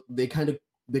messenger. They're kind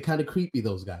of creepy,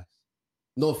 those guys.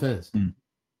 No offense.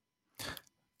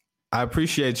 I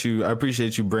appreciate you. I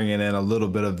appreciate you bringing in a little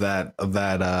bit of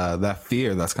that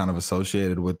fear that's kind of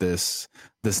associated with this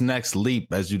next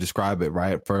leap, as you describe it,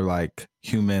 right? For like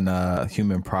human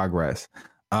progress.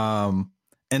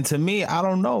 And to me, I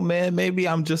don't know, man. Maybe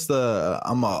I'm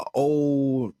a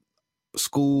old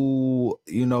school,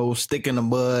 stick in the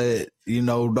mud,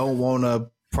 don't want to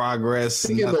progress.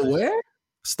 Stick in the where?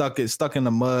 Stuck in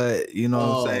the mud, what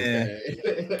I'm saying?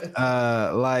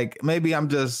 Okay. Like maybe I'm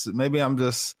just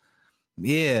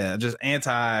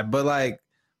anti, but like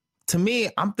to me,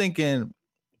 I'm thinking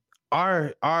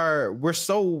we're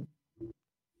so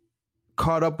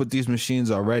caught up with these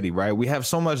machines already, right? We have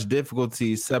so much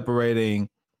difficulty separating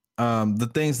the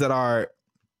things that are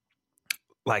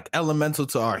like elemental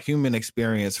to our human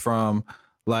experience from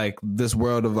like this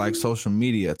world of like social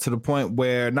media, to the point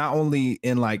where not only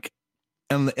in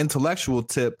the intellectual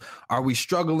tip are we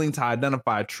struggling to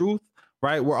identify truth,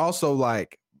 right? We're also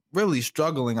like really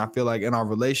struggling, I feel like, in our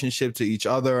relationship to each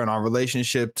other and our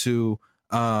relationship to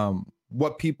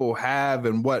what people have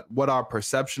and what our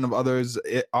perception of others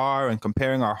are, and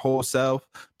comparing our whole self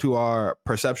to our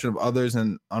perception of others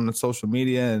and on the social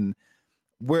media. And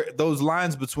where those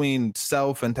lines between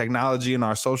self and technology and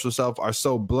our social self are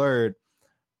so blurred,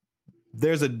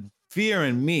 there's a fear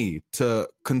in me to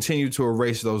continue to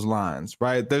erase those lines,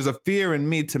 right? There's a fear in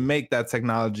me to make that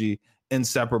technology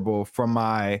inseparable from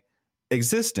my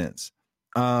existence.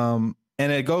 And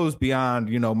it goes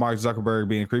beyond, Mark Zuckerberg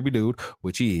being a creepy dude,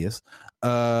 which he is.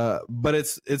 But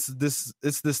it's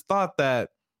this thought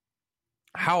that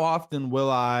how often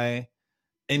will I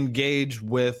engage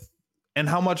with, and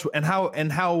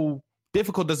how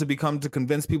difficult does it become to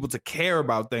convince people to care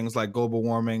about things like global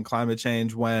warming, climate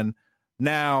change, when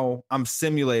now I'm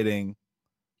simulating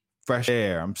fresh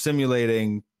air, I'm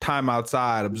simulating time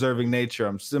outside, observing nature,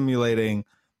 I'm simulating,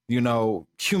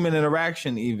 human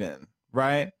interaction even,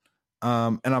 right?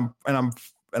 And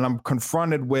I'm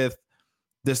confronted with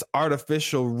this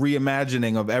artificial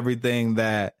reimagining of everything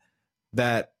that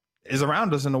is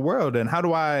around us in the world. And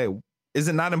is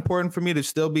it not important for me to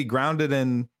still be grounded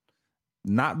in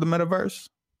not the metaverse?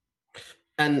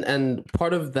 And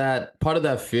part of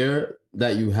that fear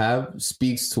that you have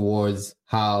speaks towards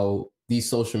how these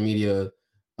social media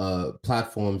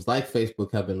platforms like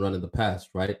Facebook have been run in the past,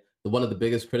 right? One of the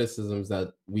biggest criticisms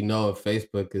that we know of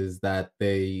Facebook is that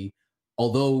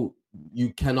although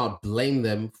you cannot blame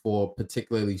them for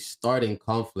particularly starting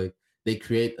conflict, they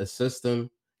create a system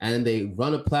and they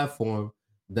run a platform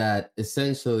that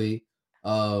essentially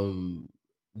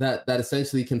that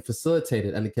essentially can facilitate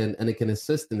it, and it can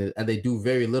assist in it, and they do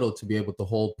very little to be able to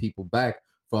hold people back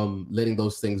from letting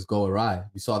those things go awry.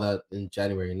 We saw that in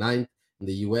January 9th in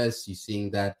the US. You're seeing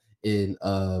that in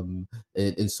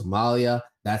Somalia.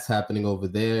 That's happening over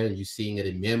there. You're seeing it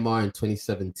in Myanmar in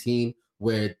 2017,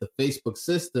 where the Facebook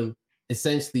system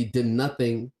essentially did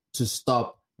nothing to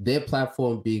stop their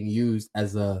platform being used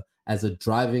as a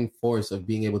driving force of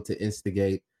being able to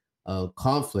instigate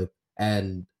conflict.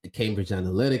 And Cambridge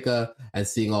Analytica and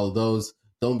seeing all of those.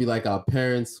 Don't be like our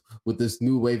parents with this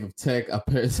new wave of tech. Our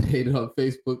parents hated on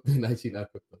Facebook. They're actually not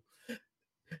crypto.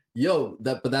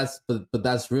 But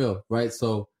that's real, right?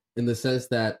 So in the sense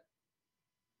that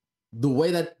the way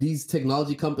that these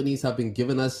technology companies have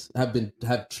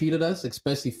treated us,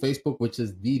 especially Facebook, which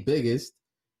is the biggest,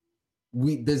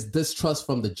 there's distrust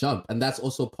from the jump. And that's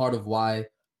also part of why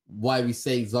we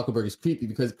say Zuckerberg is creepy,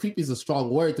 because creepy is a strong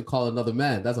word to call another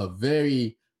man. That's a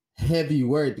very heavy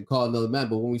word to call another man.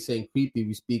 But when we say creepy,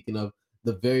 we're speaking of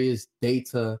the various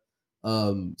data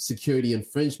security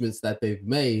infringements that they've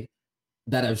made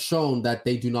that have shown that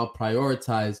they do not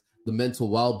prioritize the mental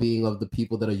well-being of the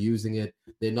people that are using it.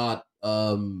 They're not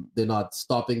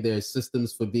stopping their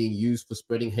systems from being used for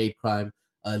spreading hate crime,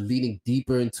 leaning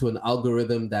deeper into an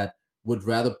algorithm that would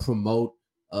rather promote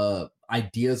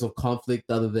ideas of conflict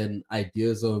other than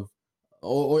ideas of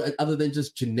or other than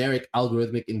just generic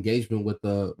algorithmic engagement with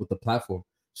the platform.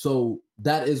 So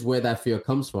that is where that fear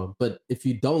comes from. But if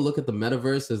you don't look at the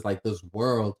metaverse as like this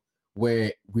world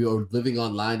where we are living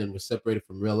online and we're separated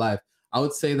from real life, I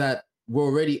would say that we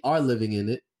already are living in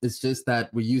it. It's just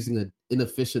that we're using an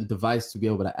inefficient device to be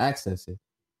able to access it.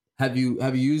 Have you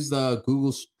used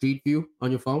Google Street View on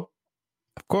your phone?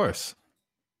 Of course.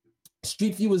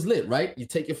 Street View is lit, right? You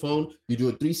take your phone, you do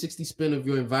a 360 spin of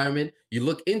your environment, you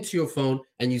look into your phone,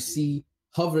 and you see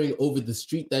hovering over the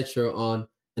street that you're on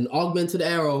an augmented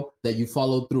arrow that you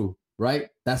follow through, right?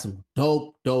 That's some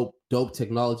dope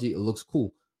technology. It looks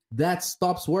cool. That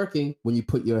stops working when you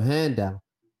put your hand down.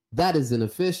 That is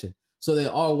inefficient. So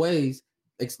there are ways,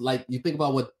 like you think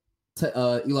about what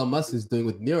Elon Musk is doing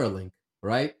with Neuralink,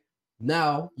 right?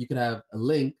 Now you could have a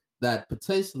link that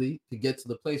potentially could get to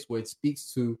the place where it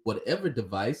speaks to whatever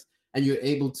device, and you're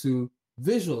able to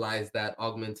visualize that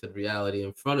augmented reality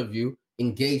in front of you,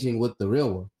 engaging with the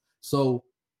real one. So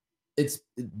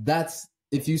that's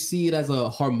if you see it as a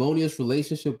harmonious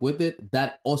relationship with it,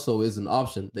 that also is an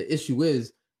option. The issue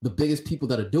is the biggest people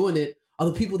that are doing it are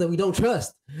the people that we don't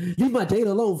trust. Leave my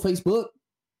data alone, Facebook.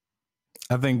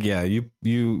 I think, yeah,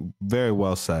 you very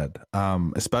well said.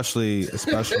 Especially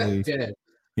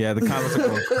yeah, the comments are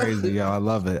going crazy. Yo, I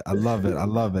love it.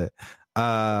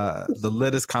 The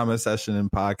latest comment session in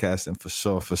podcasting for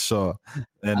sure.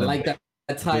 And I like that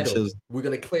title. We're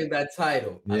gonna claim that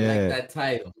title. Yeah. I like that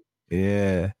title.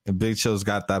 Yeah, and Big Chill's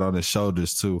got that on his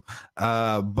shoulders too.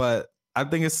 But I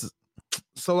think it's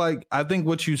so like I think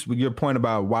your point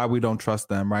about why we don't trust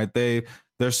them, right?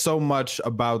 There's so much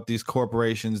about these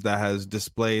corporations that has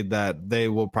displayed that they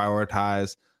will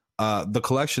prioritize the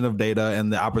collection of data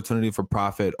and the opportunity for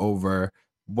profit over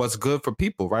what's good for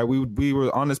people, right? We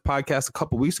were on this podcast a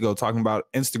couple weeks ago talking about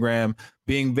Instagram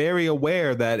being very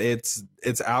aware that its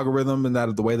algorithm and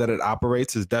that the way that it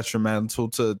operates is detrimental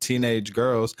to teenage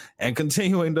girls and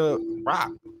continuing to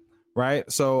rock, right?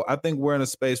 So I think we're in a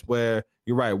space where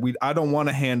you're right. I don't want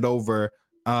to hand over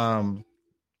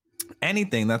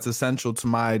anything that's essential to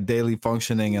my daily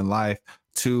functioning in life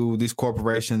to these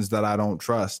corporations that I don't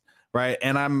trust. Right.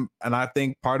 And I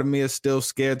think part of me is still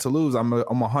scared to lose. I'm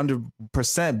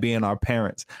 100% being our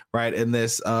parents. Right. In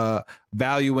this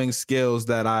valuing skills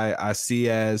that I see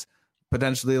as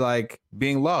potentially like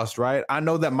being lost. Right. I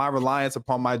know that my reliance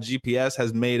upon my GPS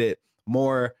has made it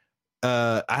more.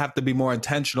 I have to be more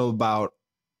intentional about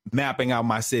mapping out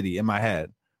my city in my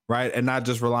head. Right. And not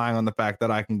just relying on the fact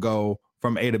that I can go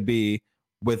from A to B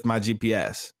with my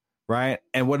GPS. Right.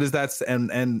 And what is that?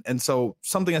 And so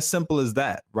something as simple as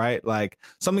that, right? Like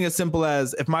something as simple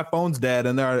as if my phone's dead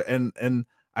and I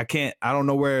don't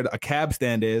know where a cab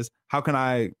stand is. How can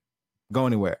I go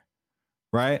anywhere?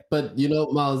 Right. But,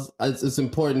 Miles, it's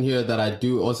important here that I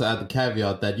do also add the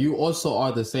caveat that you also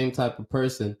are the same type of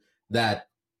person that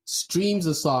streams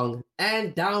a song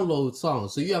and downloads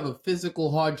songs. So you have a physical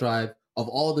hard drive of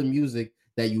all the music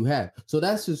that you have. So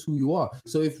that's just who you are.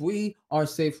 So if we are,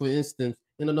 say, for instance,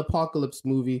 in an apocalypse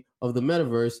movie of the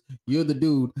metaverse, you're the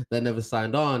dude that never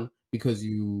signed on because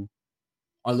you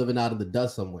are living out of the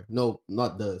dust somewhere. No,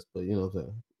 not dust, but you know what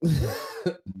I'm saying.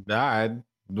 All right.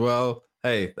 Well,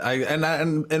 hey,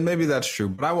 and maybe that's true,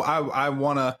 but I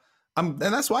wanna. And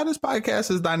that's why this podcast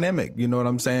is dynamic. You know what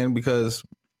I'm saying? Because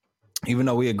even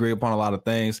though we agree upon a lot of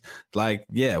things, like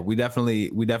we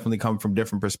definitely come from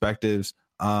different perspectives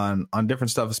on different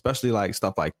stuff, especially like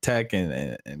stuff like tech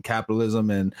and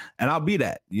capitalism and I'll be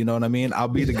that, you know what I mean? I'll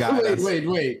be the guy.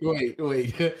 Wait.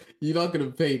 You're not gonna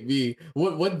paint me.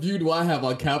 What view do I have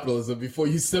on capitalism before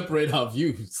you separate our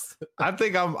views? I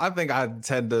think I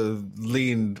tend to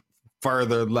lean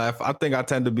further left. I think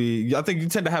you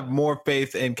tend to have more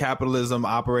faith in capitalism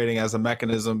operating as a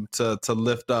mechanism to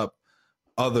lift up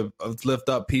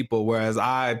people, whereas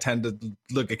I tend to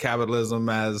look at capitalism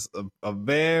as a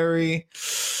very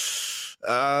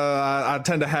I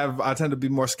tend to be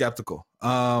more skeptical.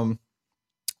 But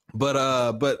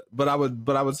I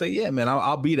would say, yeah, man,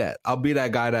 I'll be that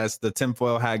guy that's the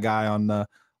tinfoil hat guy on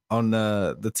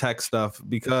the tech stuff,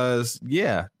 because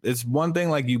it's one thing,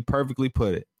 like you perfectly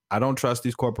put it, I don't trust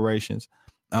these corporations,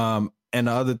 and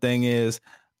the other thing is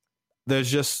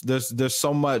there's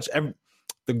so much.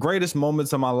 The greatest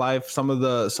moments of my life, some of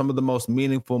the most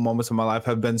meaningful moments of my life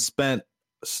have been spent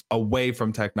away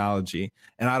from technology.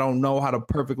 And I don't know how to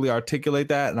perfectly articulate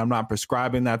that. And I'm not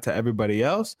prescribing that to everybody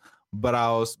else. But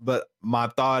my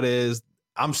thought is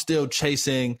I'm still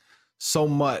chasing so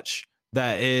much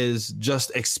that is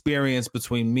just experience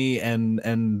between me and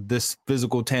this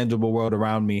physical, tangible world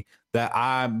around me, that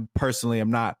I personally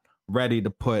am not ready to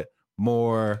put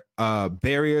more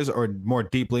barriers or more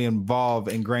deeply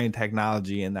ingrained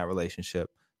technology in that relationship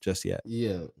just yet.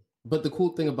 Yeah. But the cool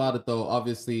thing about it, though,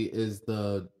 obviously, is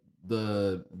the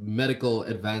medical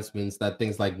advancements that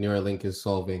things like Neuralink is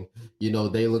solving.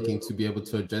 They're looking to be able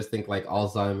to address things like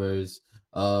Alzheimer's,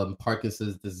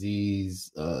 Parkinson's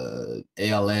disease,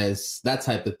 ALS, that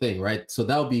type of thing, right? So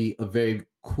that'll be a very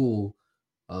cool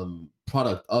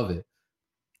product of it.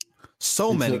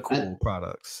 So many cool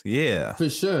products. Yeah. For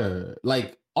sure.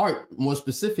 Like art, more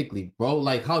specifically, bro.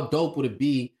 Like, how dope would it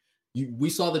be? We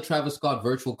saw the Travis Scott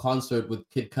virtual concert with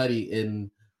Kid Cudi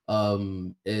in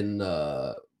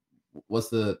what's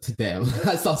the damn?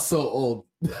 I sound so old.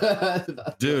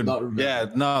 Dude, yeah,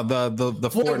 no, the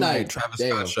Fortnite Travis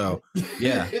Scott show.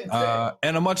 Yeah.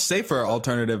 And a much safer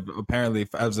alternative apparently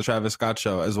as the Travis Scott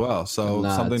show as well. So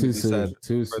something to be said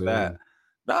for that.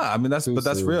 No, I mean that's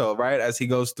soon. real, right? As he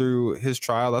goes through his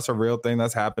trial, that's a real thing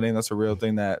that's happening. That's a real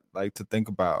thing that like to think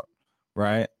about,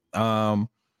 right?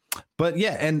 But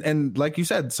yeah, and like you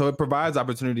said, so it provides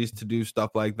opportunities to do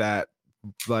stuff like that,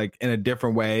 like in a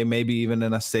different way, maybe even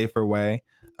in a safer way.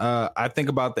 I think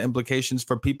about the implications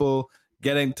for people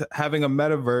getting to having a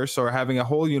metaverse or having a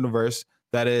whole universe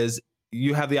that is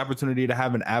you have the opportunity to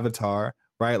have an avatar,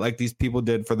 right? Like these people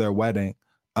did for their wedding,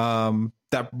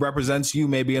 that represents you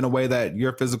maybe in a way that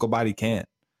your physical body can't,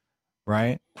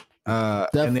 right? And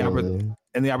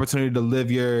the opportunity to live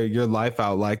your life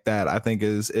out like that, I think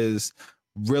is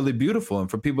really beautiful. And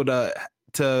for people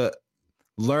to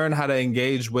learn how to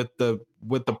engage with the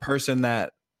person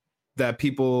that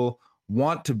people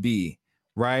want to be,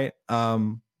 right?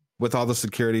 With all the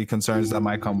security concerns that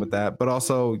might come with that. But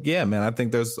also, yeah, man, I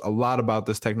think there's a lot about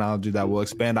this technology that will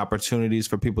expand opportunities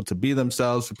for people to be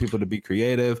themselves, for people to be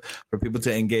creative, for people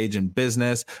to engage in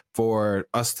business, for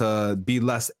us to be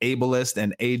less ableist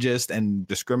and ageist and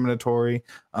discriminatory.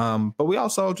 But we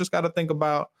also just got to think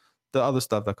about the other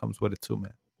stuff that comes with it too,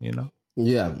 man, you know?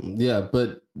 Yeah.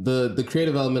 But the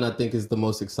creative element, I think, is the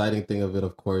most exciting thing of it,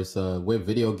 of course. Where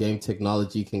video game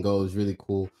technology can go is really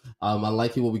cool. I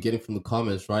like what we're getting from the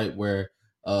comments, right? Where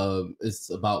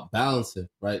it's about balancing,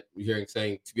 right? We're hearing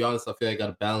saying, to be honest, I feel like I got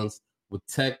to balance with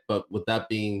tech. But with that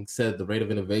being said, the rate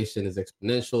of innovation is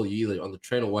exponential. You're either on the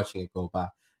train or watching it go by.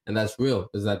 And that's real,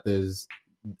 is that there's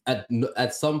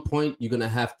at some point you're gonna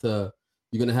have to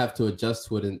adjust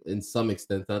to it in some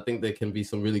extent. And I think there can be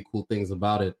some really cool things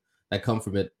about it that come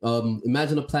from it.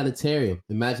 Imagine a planetarium.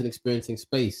 Imagine experiencing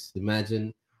space.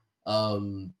 Imagine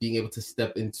being able to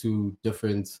step into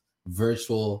different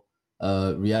virtual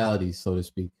realities, so to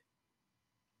speak.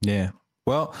 Yeah.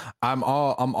 Well, I'm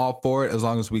all for it as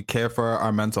long as we care for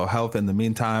our mental health in the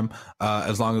meantime,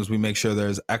 as long as we make sure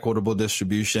there's equitable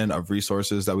distribution of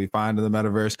resources that we find in the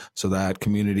metaverse so that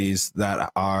communities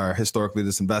that are historically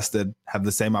disinvested have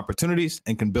the same opportunities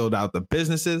and can build out the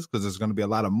businesses, because there's going to be a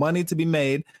lot of money to be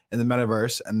made in the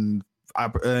metaverse, and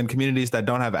communities that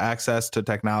don't have access to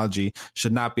technology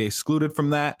should not be excluded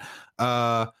from that.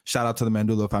 Shout out to the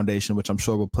Mandulo Foundation, which I'm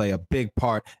sure will play a big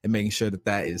part in making sure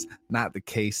that is not the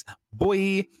case,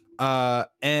 boy.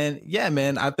 And yeah,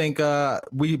 man, I think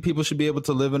people should be able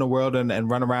to live in a world and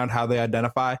run around how they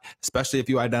identify, especially if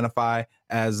you identify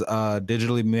as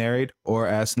digitally married or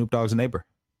as Snoop Dogg's neighbor.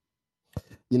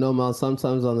 You know, Mal,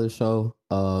 sometimes on the show,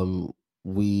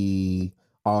 we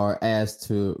are asked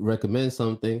to recommend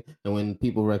something, and when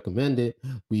people recommend it,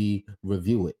 we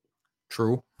review it.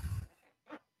 True.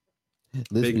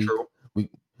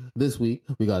 This week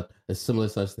we got a similar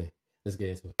such thing. Let's get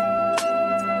into it.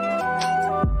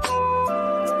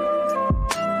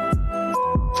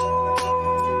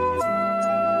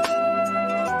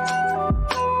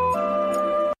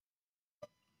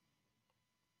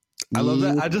 I love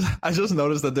that. I just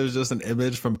noticed that there's just an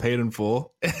image from Paid in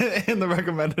Full in the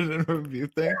recommended and review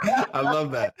thing. I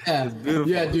love that. Yeah. It's beautiful.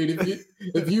 Yeah, dude.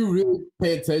 If you really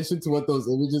pay attention to what those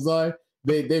images are,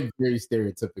 they're very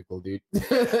stereotypical, dude.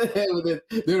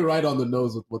 They're right on the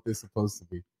nose with what they're supposed to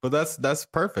be. But that's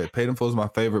perfect. Paid in Full is my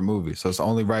favorite movie, so it's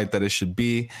only right that it should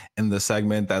be in the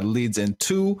segment that leads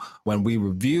into when we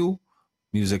review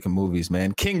music and movies.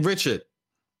 Man, King Richard,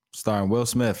 starring Will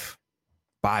Smith,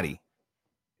 Body.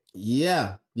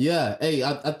 Yeah. Hey,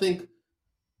 I think,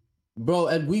 bro,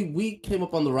 and we came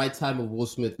up on the right time of Will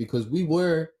Smith because we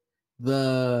were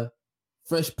the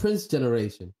Fresh Prince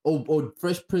generation. Or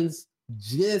Fresh Prince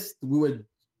we were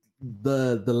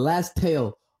the last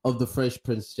tail of the Fresh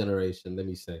Prince generation, let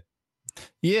me say.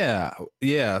 Yeah.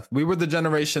 We were the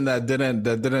generation that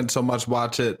didn't so much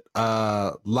watch it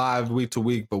live week to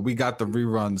week, but we got the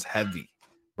reruns heavy,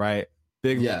 right?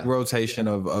 Big rotation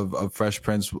of Fresh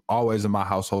Prince always in my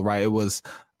household, right? It was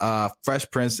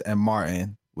Fresh Prince and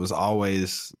Martin was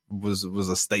always was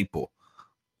a staple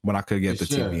when I could get the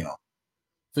TV on.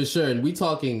 For sure. And we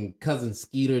talking Cousin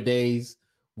Skeeter days.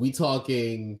 We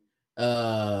talking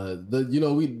we're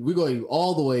going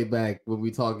all the way back when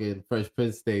we talking Fresh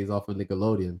Prince days off of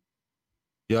Nickelodeon.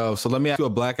 Yo, so let me ask you a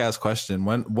black ass question.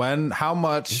 How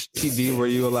much TV were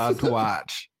you allowed to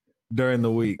watch during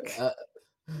the week?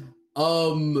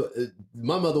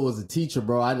 My mother was a teacher,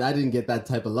 bro. I didn't get that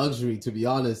type of luxury, to be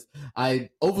honest.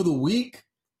 Over the week,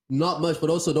 not much, but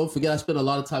also don't forget I spent a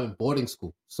lot of time in boarding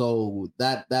school, so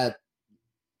that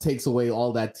takes away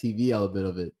all that TV element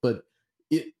of it. But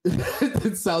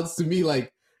it sounds to me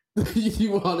like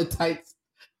you were on a tight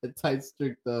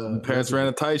strict. Parents ran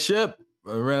a tight ship.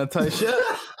 How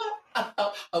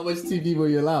much TV were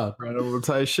you allowed? Ran over a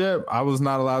tight ship. I was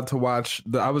not allowed to watch.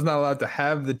 I was not allowed to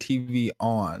have the TV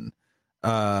on.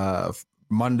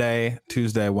 Monday,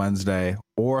 Tuesday, Wednesday,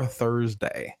 or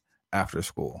Thursday after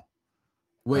school.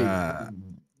 Wait,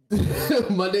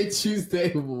 Monday,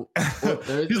 Tuesday, or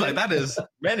Thursday? He's like, that is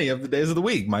many of the days of the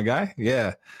week, my guy.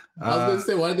 Yeah. I was gonna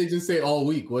say, why did they just say all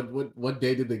week? What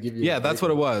day did they give you? Yeah, that's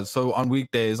what it was. So on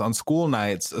weekdays, on school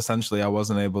nights, essentially, I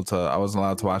wasn't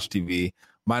allowed to watch TV,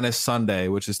 minus Sunday,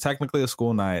 which is technically a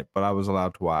school night, but I was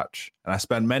allowed to watch. And I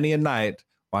spent many a night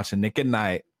watching Nick at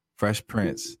Night, Fresh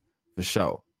Prince, for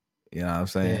show. You know what I'm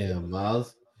saying? Damn,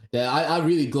 Miles. Yeah, I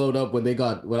really glowed up when I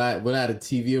had a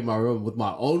TV in my room with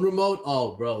my own remote.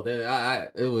 Oh, bro,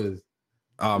 it was.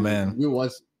 Oh man,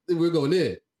 we're going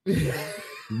in.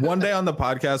 One day on the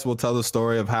podcast, we'll tell the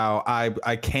story of how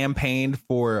I campaigned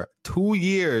for 2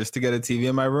 years to get a TV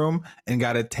in my room and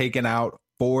got it taken out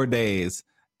 4 days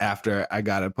after I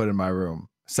got it put in my room.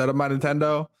 Set up my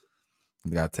Nintendo,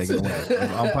 got taken away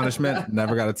on punishment.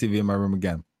 Never got a TV in my room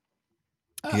again.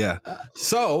 Yeah.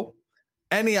 So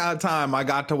any odd time I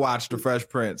got to watch The Fresh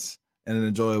Prince in an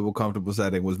enjoyable, comfortable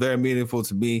setting was very meaningful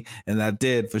to me, and that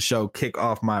did for sure kick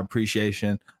off my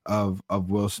appreciation of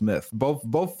Will Smith.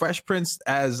 Both Fresh Prince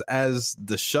as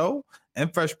the show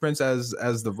and Fresh Prince as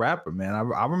the rapper. Man,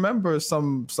 I remember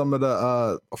some of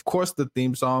the of course the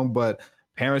theme song, but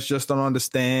Parents Just Don't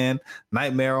Understand,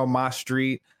 Nightmare on My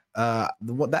Street.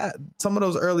 That some of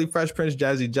those early Fresh Prince,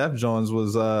 Jazzy Jeff Jones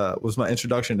was my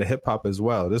introduction to hip hop as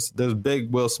well. There's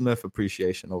big Will Smith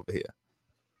appreciation over here.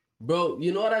 Bro,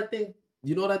 you know what I think?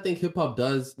 You know what I think hip hop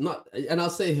does? Not, and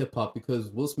I'll say hip hop because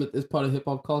Will Smith is part of hip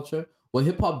hop culture. What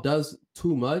hip hop does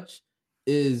too much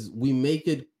is we make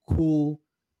it cool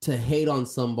to hate on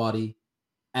somebody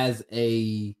as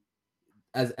a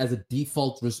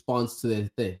default response to their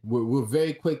thing. We're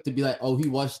very quick to be like, oh, he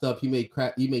washed up, he made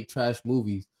trash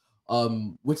movies,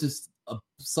 which is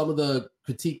some of the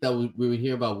critique that we would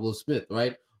hear about Will Smith,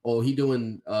 right? Oh, he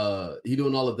doing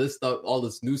all of this stuff, all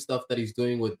this new stuff that he's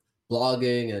doing with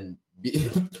blogging and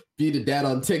be the dad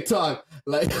on TikTok,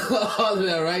 like all of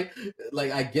that, right?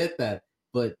 Like I get that,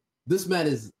 but this man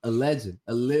is a legend,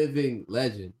 a living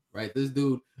legend, right? This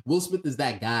dude, Will Smith, is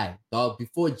that guy, dog.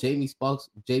 Before Jamie Foxx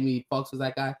was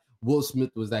that guy. Will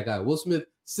Smith was that guy. Will Smith,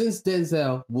 since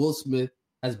Denzel, Will Smith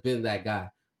has been that guy.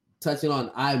 Touching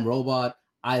on I'm Robot,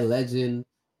 I Legend,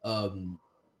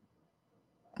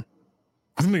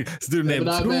 this dude named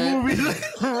two movies.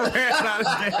 Ran out of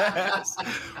gas.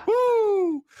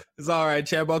 Woo! It's all right,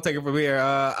 champ. I'll take it from here.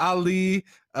 Ali,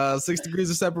 6 Degrees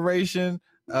of Separation.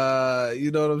 You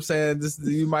know what I'm saying?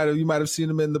 You might have seen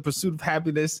him in The Pursuit of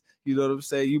Happiness. You know what I'm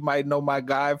saying? You might know my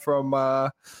guy from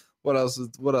what else is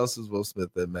Will Smith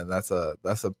in, man? That's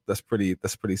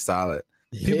pretty solid.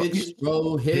 Hitch,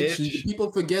 bro. Hitch.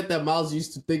 People forget that Miles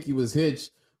used to think he was Hitch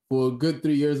for a good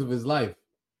 3 years of his life.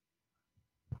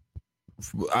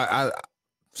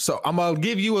 So I'm gonna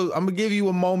give you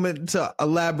a moment to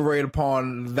elaborate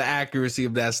upon the accuracy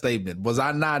of that statement. Was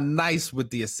I not nice with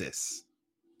the assists?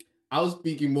 I was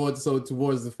speaking more so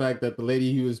towards the fact that the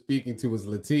lady he was speaking to was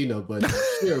Latina, but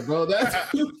sure, bro.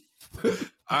 That's all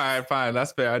right, fine.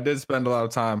 That's fair. I did spend a lot of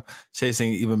time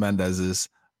chasing Eva Mendez's.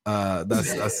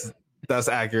 That's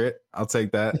accurate. I'll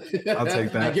take that.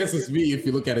 I guess it's me if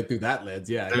you look at it through that lens.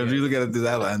 Yeah. If you look at it through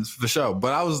that lens, for sure.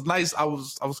 But I was nice. I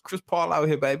was Chris Paul out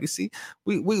here, baby. See,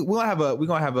 we're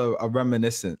gonna have a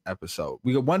reminiscent episode.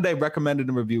 We one day recommended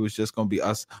and review is just gonna be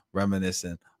us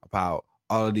reminiscing about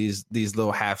all of these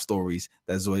little half stories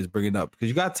that Zoe's bringing up, because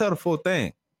you gotta tell the full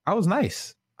thing. I was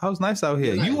nice out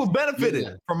here. You were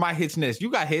benefited from my hitchness.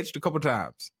 You got hitched a couple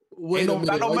times. Wait a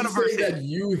minute. Are you saying that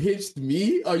you hitched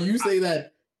me? Are you saying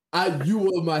that you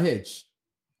were my hitch?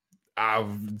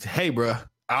 Hey, bro.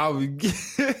 I'm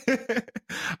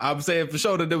saying for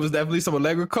sure that there was definitely some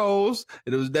Allegra Coles,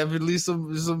 and there was definitely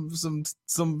some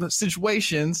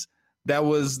situations that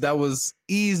was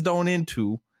eased on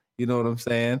into. You know what I'm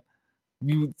saying? Are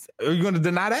you going to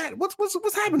deny that?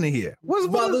 What's happening here?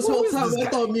 This whole time I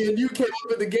thought me and you came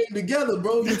up in the game together,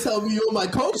 bro. You tell me you're my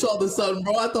coach all of a sudden,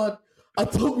 bro. I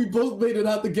thought we both made it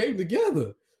out the game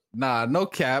together. Nah, no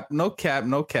cap.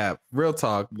 Real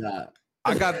talk. Nah.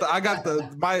 I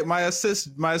got my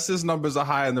assist numbers are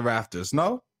high in the rafters.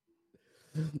 No?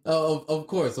 Of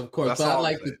course. But I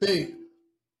like to think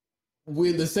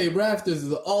we're in the same rafters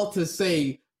is all to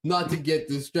say not to get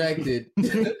distracted.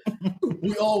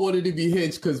 We all wanted to be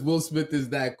hitched because Will Smith is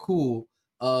that cool.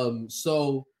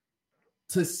 So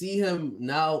to see him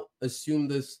now assume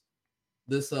this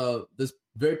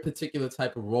very particular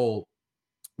type of role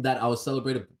that our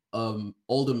celebrated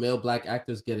older male black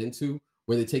actors get into,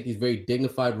 where they take these very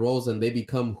dignified roles and they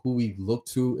become who we look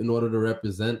to in order to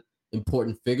represent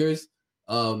important figures.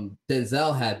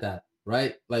 Denzel had that,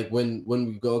 right? Like when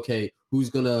we go, okay, who's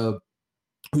gonna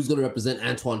who's going to represent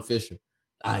Antoine Fisher?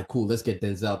 All right, cool. Let's get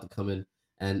Denzel to come in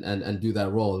and do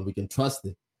that role, and we can trust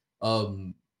it.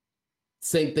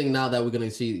 Same thing now that we're going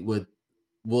to see with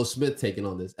Will Smith taking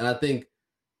on this. And I think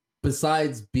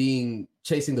besides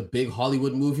chasing the big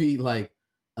Hollywood movie like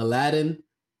Aladdin,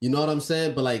 you know what I'm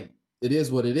saying? But like, it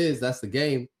is what it is. That's the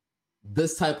game.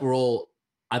 This type of role,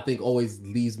 I think, always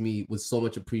leaves me with so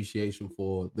much appreciation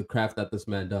for the craft that this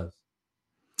man does.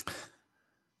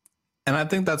 And I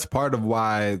think that's part of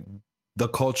why the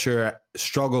culture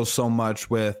struggles so much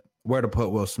with where to put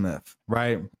Will Smith,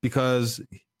 right? Because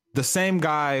the same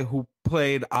guy who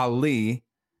played Ali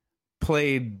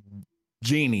played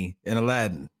Genie in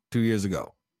Aladdin 2 years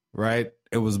ago, right?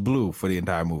 It was blue for the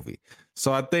entire movie.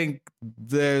 So I think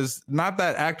there's not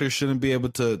that actors shouldn't be able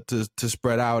to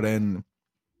spread out and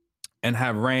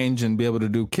have range and be able to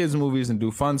do kids movies and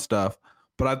do fun stuff.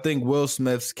 But I think Will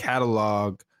Smith's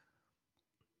catalog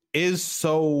is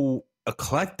so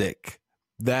eclectic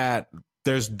that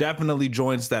there's definitely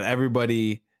joints that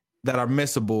are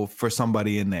missable for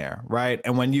somebody in there, right?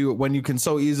 And when you can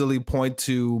so easily point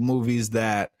to movies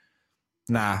that,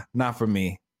 nah, not for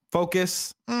me.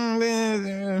 Focus,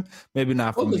 maybe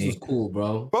not for me. Focus was cool,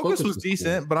 bro. Focus was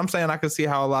decent, cool. But I'm saying I could see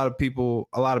how a lot of people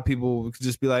could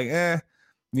just be like,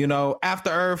 After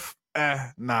Earth,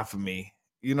 not for me.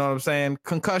 You know what I'm saying?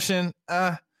 Concussion,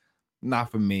 not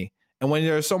for me. And when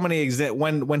there are so many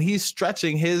when he's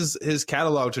stretching his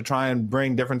catalog to try and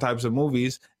bring different types of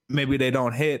movies, maybe they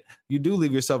don't hit, you do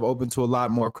leave yourself open to a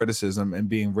lot more criticism and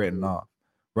being written off,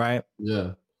 right?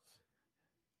 Yeah.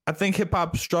 I think hip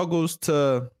hop struggles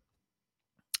to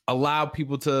allow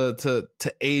people to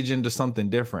age into something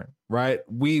different, right?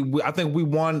 I think we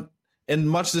want, in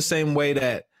much the same way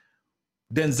that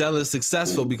Denzel is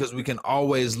successful, because we can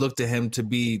always look to him to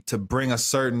bring a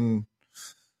certain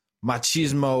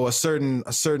machismo,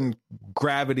 a certain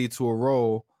gravity to a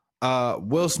role.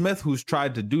 Will Smith, who's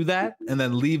tried to do that and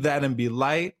then leave that and be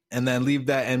light, and then leave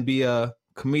that and be a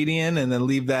comedian, and then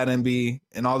leave that and be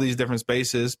in all these different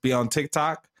spaces, be on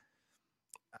TikTok.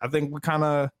 I think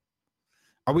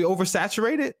are we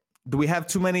oversaturated? Do we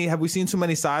have have we seen too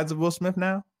many sides of Will Smith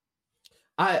now?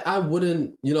 I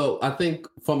wouldn't, I think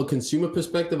from a consumer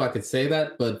perspective, I could say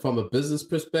that, but from a business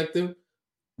perspective,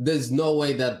 there's no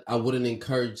way that I wouldn't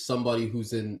encourage somebody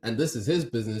who's and this is his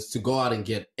business, to go out and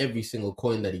get every single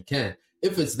coin that he can.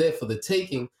 If it's there for the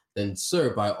taking, then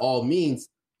sir, by all means,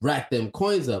 rack them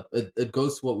coins up. It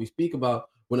goes to what we speak about.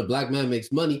 When a black man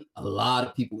makes money, a lot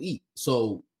of people eat.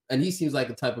 So, and he seems like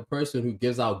the type of person who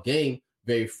gives out game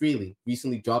very freely,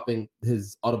 recently dropping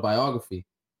his autobiography,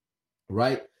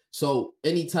 right? So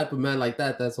any type of man like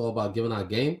that, that's all about giving out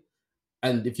game.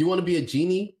 And if you want to be a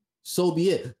genie, so be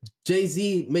it.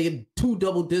 Jay-Z made 2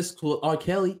 double discs with R.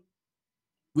 Kelly.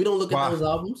 We don't look at those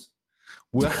albums.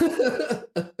 Well,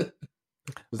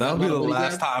 that'll be the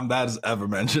last time that is ever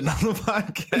mentioned on the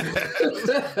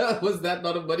podcast. Was that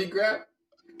not a money grab?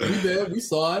 We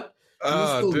saw it. It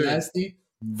was still nasty.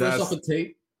 Fresh off a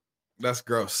tape. That's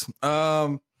gross.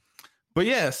 But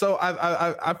yeah, so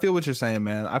I feel what you're saying,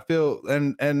 man. I feel,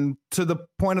 and to the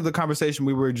point of the conversation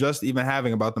we were just even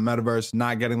having about the metaverse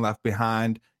not getting left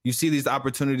behind, you see these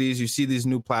opportunities, you see these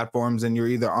new platforms, and you're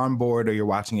either on board or you're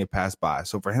watching it pass by.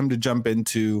 So for him to jump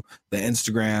into the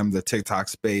Instagram, the TikTok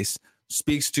space,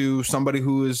 speaks to somebody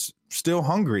who is still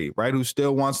hungry, right? Who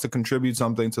still wants to contribute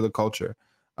something to the culture.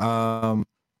 And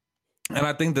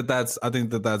I think that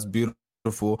that's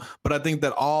beautiful. But I think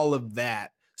that all of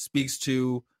that speaks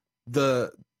to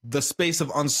the space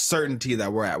of uncertainty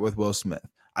that we're at with Will Smith.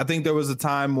 I think there was a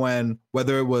time when,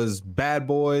 whether it was Bad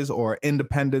Boys or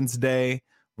Independence Day,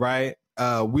 right?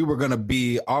 Our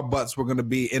butts were going to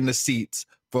be in the seats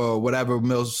for whatever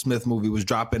Will Smith movie was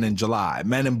dropping in July.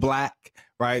 Men in Black,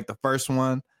 right? The first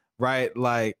one, right?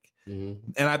 Like, and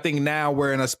I think now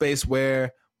we're in a space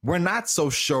where we're not so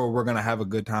sure we're going to have a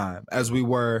good time as we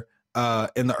were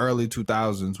in the early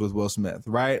 2000s with Will Smith,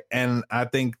 right? And I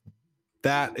think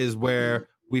that is where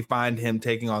we find him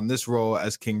taking on this role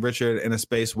as King Richard, in a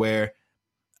space where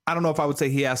I don't know if I would say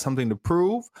he has something to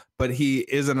prove, but he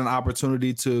is in an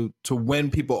opportunity to win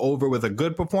people over with a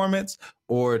good performance,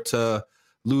 or to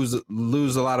lose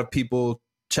a lot of people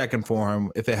checking for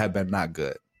him if it had been not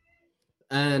good.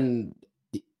 And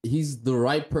he's the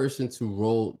right person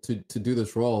to do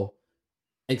this role,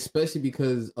 especially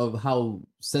because of how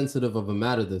sensitive of a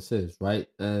matter this is, right?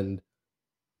 And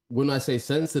when I say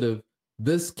sensitive,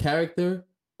 this character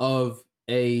of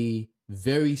a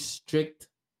very strict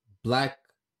black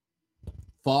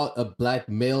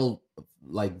male,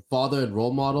 like, father and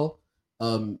role model,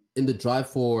 in the drive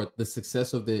for the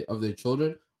success of their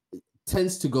children,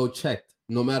 tends to go checked,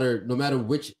 no matter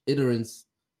which iterants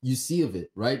you see of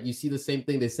it, right? You see the same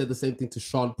thing. They said the same thing to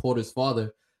Sean Porter's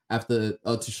father after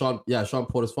Sean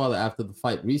Porter's father after the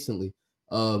fight recently.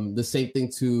 The same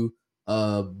thing to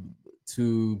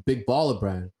Big Baller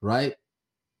Brand, right?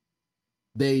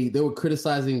 They were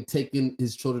criticizing taking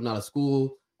his children out of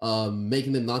school,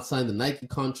 making them not sign the Nike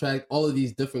contract, all of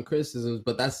these different criticisms.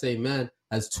 But that same man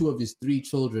has three of his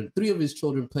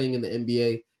children playing in the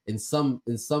NBA in some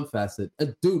facet.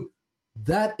 Dude,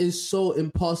 that is so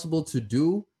impossible to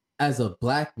do as a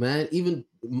black man. Even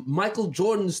Michael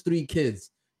Jordan's 3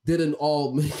 kids didn't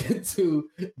all make it to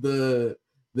the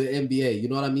NBA. You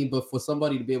know what I mean? But for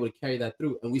somebody to be able to carry that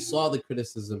through, and we saw the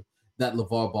criticism that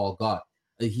LeVar Ball got.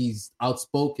 He's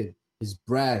outspoken, he's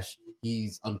brash,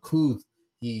 he's uncouth,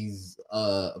 he's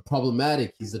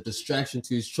problematic, he's a distraction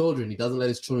to his children. He doesn't let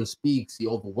his children speak, he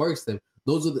overworks them.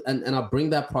 Those are and I bring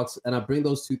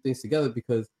those two things together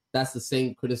because that's the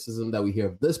same criticism that we hear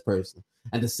of this person.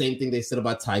 And the same thing they said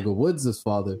about Tiger Woods'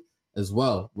 father as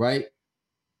well, right?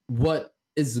 What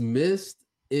is missed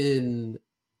in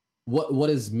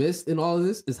all of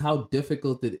this is how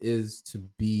difficult it is to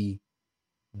be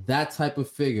that type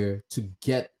of figure to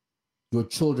get your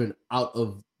children out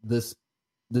of this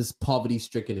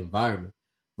poverty-stricken environment,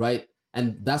 right?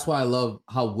 And that's why I love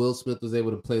how Will Smith was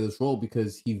able to play this role,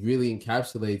 because he really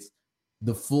encapsulates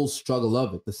the full struggle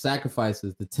of it, the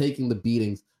sacrifices, the taking the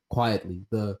beatings quietly,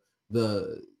 the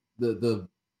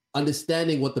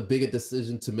understanding what the bigger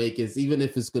decision to make is, even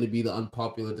if it's going to be the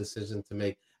unpopular decision to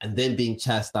make, and then being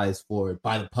chastised for it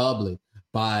by the public,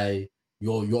 by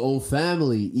your own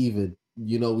family even.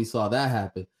 You know, we saw that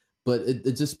happen. But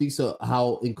it just speaks to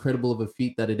how incredible of a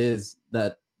feat that it is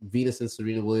that Venus and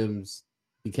Serena Williams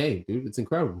became, dude. It's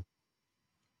incredible.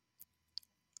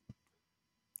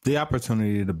 The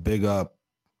opportunity to big up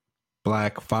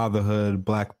Black fatherhood,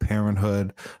 Black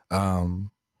parenthood,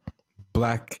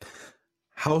 Black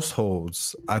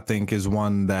households, I think, is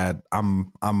one that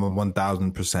I'm a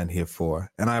 1,000% here for.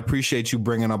 And I appreciate you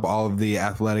bringing up all of the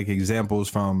athletic examples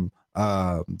from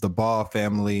the Ball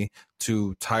family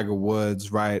to Tiger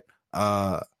Woods, right?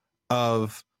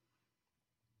 Of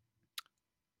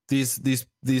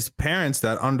these parents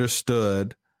that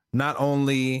understood not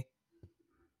only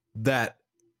that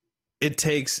it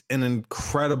takes an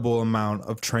incredible amount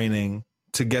of training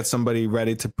to get somebody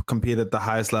ready to compete at the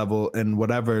highest level in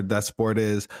whatever that sport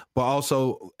is, but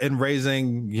also in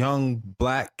raising young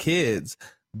Black kids,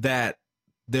 that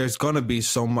there's going to be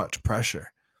so much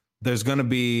pressure. There's going to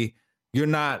be, you're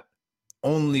not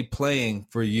only playing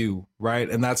for you, right?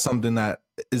 And that's something that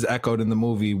is echoed in the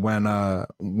movie when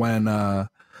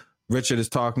Richard is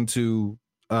talking to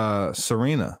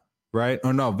Serena, right?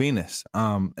 Or no, Venus,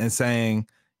 and saying,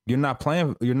 you're not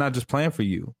just playing for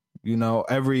you. You know,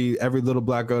 every little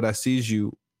Black girl that sees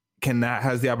you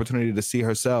has the opportunity to see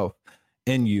herself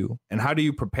in you. And how do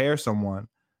you prepare someone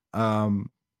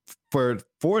for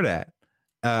that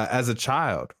as a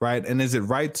child, right? And is it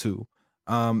right to?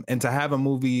 And to have a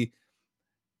movie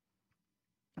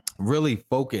really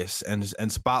focus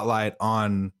and spotlight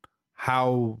on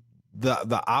how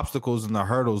the obstacles and the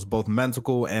hurdles, both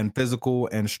mental and physical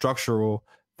and structural,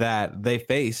 that they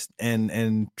faced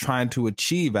and trying to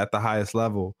achieve at the highest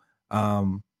level,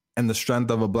 and the strength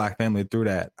of a Black family through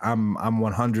that. I'm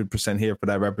 100% here for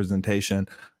that representation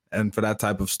and for that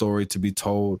type of story to be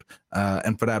told,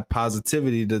 and for that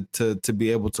positivity to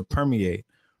be able to permeate,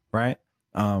 right?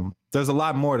 There's a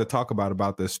lot more to talk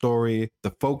about this story,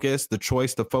 the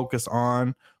choice to focus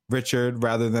on Richard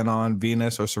rather than on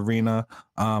Venus or Serena,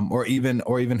 or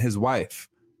even his wife,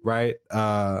 right?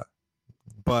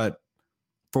 But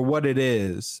for what it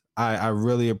is, I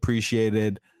really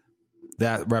appreciated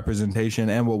that representation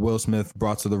and what Will Smith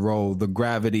brought to the role, the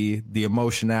gravity, the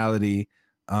emotionality,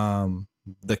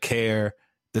 the care,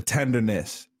 the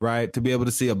tenderness, right? To be able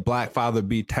to see a Black father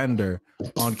be tender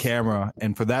on camera,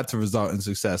 and for that to result in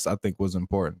success, I think was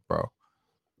important, bro.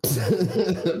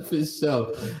 For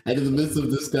sure. And in the midst of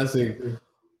discussing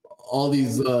all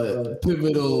these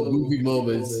pivotal movie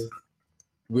moments,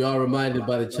 we are reminded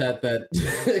by the chat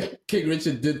that King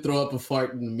Richard did throw up a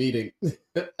fart in the meeting.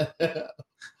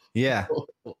 Yeah.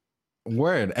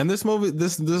 Word. And this movie,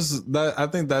 that I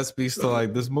think that speaks to,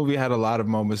 like, this movie had a lot of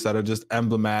moments that are just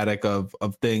emblematic of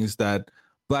things that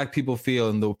Black people feel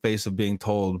in the face of being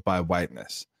told by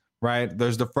whiteness, right?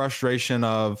 There's the frustration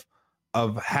of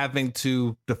having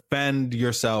to defend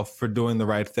yourself for doing the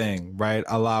right thing, right?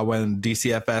 A la when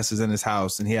DCFS is in his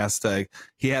house and he has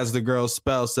the girls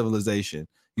spell civilization.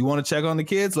 You want to check on the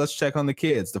kids? Let's check on the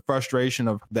kids. The frustration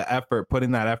of the effort,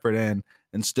 putting that effort in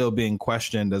and still being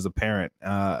questioned as a parent,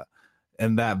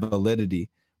 and that validity,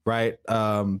 right?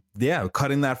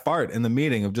 Cutting that fart in the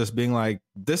meeting of just being like,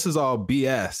 this is all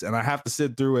BS and I have to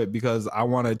sit through it because I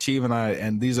want to achieve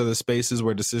and these are the spaces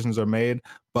where decisions are made.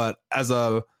 But as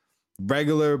a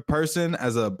regular person,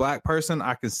 as a black person,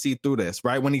 I can see through this,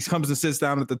 right? When he comes and sits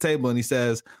down at the table and he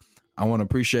says, I want to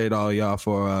appreciate all y'all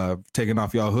for taking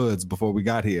off y'all hoods before we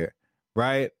got here,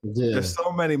 right? Yeah. There's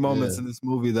so many moments in this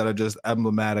movie that are just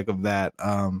emblematic of that.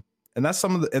 And that's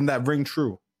and that ring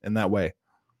true in that way.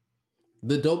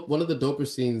 One of the doper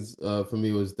scenes for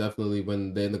me was definitely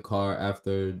when they're in the car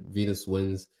after Venus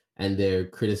wins and they're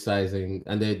criticizing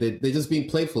and they're just being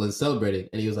playful and celebrating.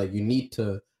 And he was like, you need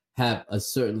to have a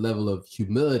certain level of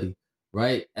humility,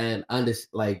 right? And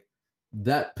like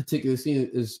that particular scene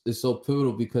is so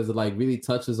pivotal because it like really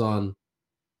touches on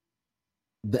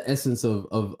the essence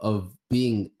of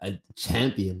being a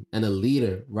champion and a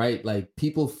leader, right? Like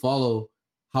people follow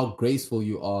how graceful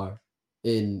you are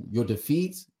in your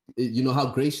defeats, you know, how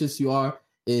gracious you are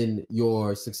in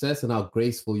your success and how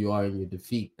graceful you are in your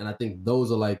defeat. And I think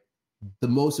those are like the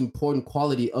most important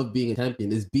quality of being a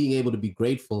champion is being able to be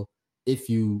grateful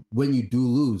when you do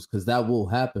lose, because that will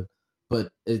happen.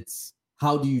 But it's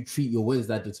how do you treat your wins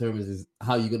that determines is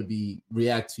how you're going to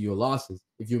react to your losses.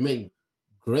 If you're being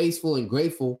graceful and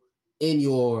grateful in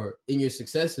your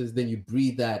successes, then you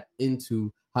breathe that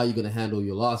into how you're going to handle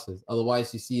your losses.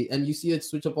 Otherwise, you see it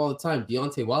switch up all the time.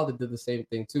 Deontay Wilder did the same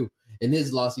thing too. In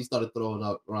his loss, he started throwing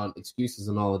out around excuses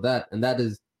and all of that, and that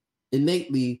is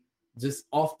innately just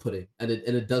off-putting, and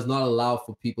it does not allow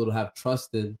for people to have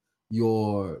trust in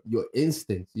your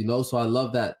instincts, you know. So I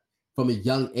love that from a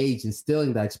young age,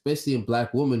 instilling that, especially in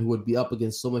Black women who would be up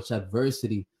against so much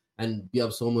adversity and be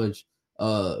up so much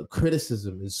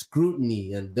criticism and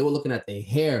scrutiny, and they were looking at their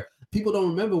hair. People don't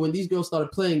remember when these girls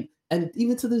started playing, and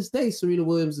even to this day, Serena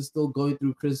Williams is still going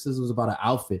through criticisms about her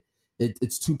outfit.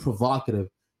 It's too provocative.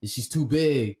 She's too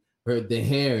big. The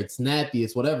hair, it's nappy,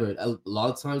 it's whatever. A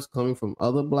lot of times coming from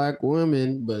other Black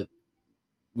women, but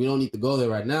we don't need to go there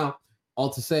right now. All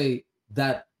to say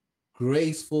that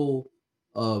graceful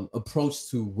approach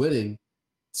to winning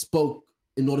spoke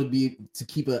in order to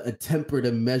keep a tempered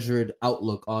and measured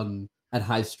outlook at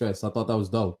high stress. I thought that was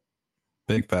dope.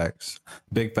 Big facts.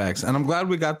 And I'm glad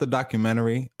we got the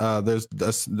documentary. There's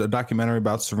the documentary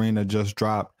about Serena just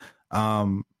dropped.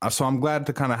 So I'm glad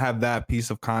to kind of have that piece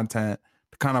of content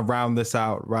to kind of round this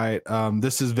out, right?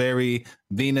 This is very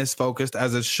Venus focused,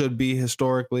 as it should be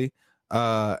historically.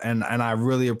 And I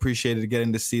really appreciated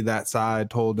getting to see that side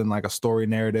told in like a story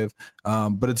narrative.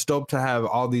 But it's dope to have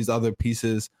all these other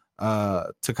pieces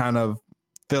to kind of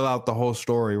fill out the whole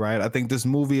story, right? I think this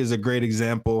movie is a great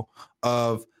example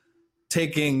of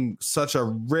taking such a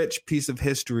rich piece of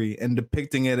history and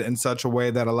depicting it in such a way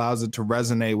that allows it to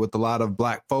resonate with a lot of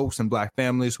Black folks and Black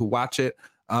families who watch it,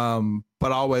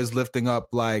 but always lifting up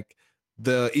like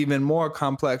the even more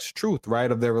complex truth,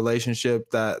 right, of their relationship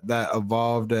that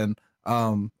evolved, and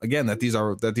again that these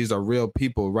are real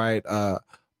people, right?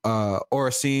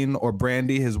 Oracene, or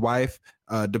Brandy, his wife,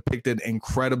 depicted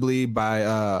incredibly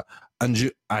by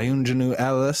Aunjanue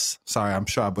Ellis. Sorry, I'm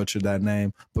sure I butchered that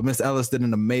name, but Miss Ellis did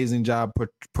an amazing job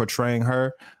portraying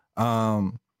her. I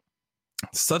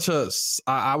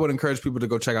would encourage people to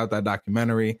go check out that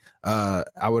documentary.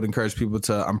 I would encourage people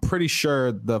to, I'm pretty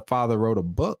sure the father wrote a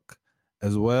book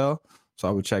as well, so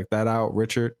I would check that out,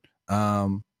 Richard.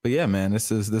 But yeah, man,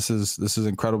 this is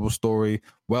incredible story,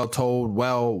 well told,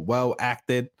 well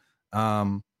acted.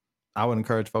 I would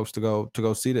encourage folks to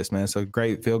go see this, man. It's a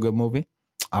great feel good movie.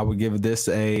 I would give this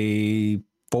a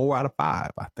 4 out of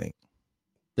 5, I think.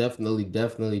 Definitely.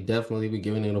 We're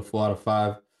giving it a 4 out of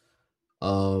 5.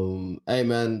 Hey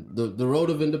man, the road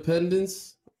of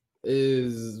independence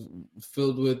is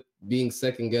filled with being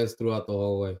second guessed throughout the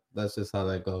whole way. That's just how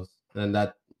that goes. And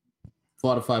that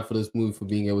 4 out of 5 for this movie for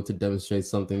being able to demonstrate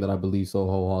something that I believe so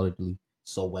wholeheartedly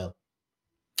so well.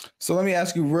 So let me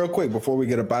ask you real quick before we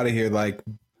get up out of here, like,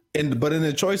 in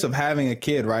the choice of having a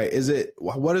kid, right?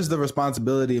 What is the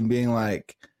responsibility in being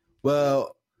like,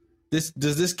 well, does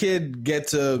this kid get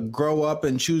to grow up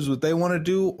and choose what they want to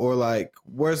do, or like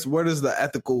where does the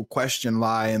ethical question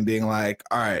lie in being like,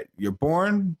 all right, you're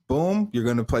born, boom, you're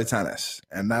going to play tennis,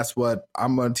 and that's what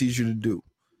I'm going to teach you to do?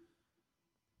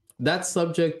 That's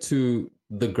subject to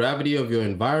the gravity of your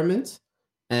environment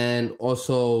and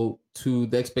also to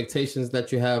the expectations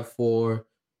that you have for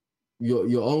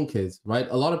your own kids, right?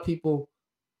 A lot of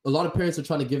parents are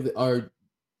trying to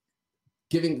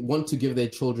want to give their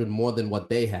children more than what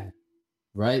they had,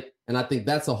 right? And I think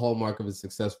that's a hallmark of a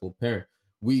successful parent.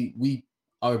 We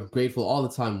are grateful all the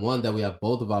time, one, that we have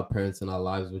both of our parents in our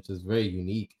lives, which is very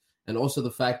unique, and also the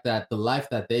fact that the life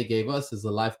that they gave us is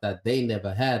a life that they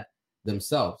never had,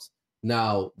 themselves.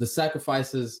 Now, the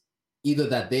sacrifices either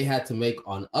that they had to make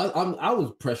on us, I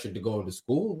was pressured to go to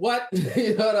school. What?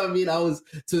 You know what I mean? I was,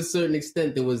 to a certain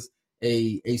extent, there was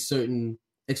a certain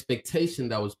expectation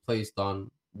that was placed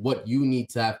on what you need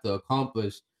to have to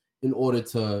accomplish in order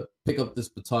to pick up this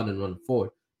baton and run forward.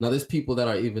 Now, there's people that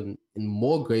are even in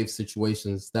more grave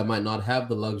situations that might not have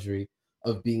the luxury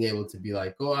of being able to be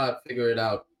like, go out, figure it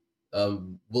out.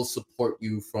 We'll support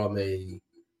you from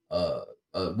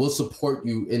we'll support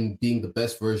you in being the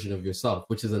best version of yourself,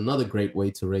 which is another great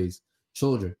way to raise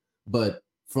children. But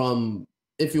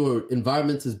if your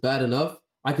environment is bad enough,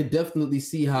 I could definitely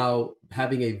see how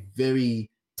having a very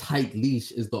tight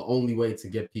leash is the only way to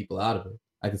get people out of it.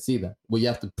 I can see that, where you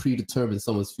have to predetermine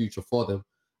someone's future for them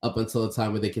up until a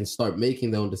time where they can start making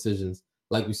their own decisions,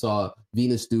 like we saw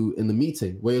Venus do in the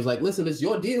meeting, where he was like, listen, it's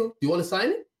your deal. Do you want to sign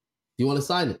it? Do you want to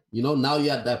sign it? You know, now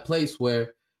you're at that place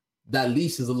where that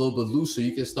leash is a little bit looser.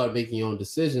 You can start making your own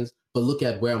decisions, but look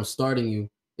at where I'm starting you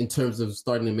in terms of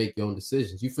starting to make your own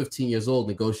decisions. You're 15 years old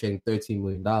negotiating $13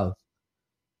 million.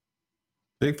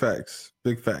 Big facts,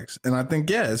 big facts. And I think,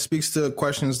 yeah, it speaks to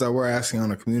questions that we're asking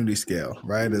on a community scale,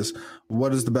 right? Is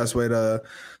what is the best way to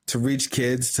reach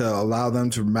kids, to allow them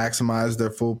to maximize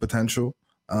their full potential?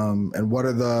 And what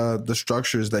are the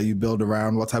structures that you build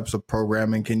around? What types of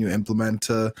programming can you implement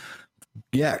to,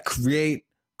 create?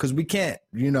 Because we can't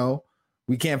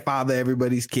father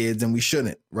everybody's kids, and we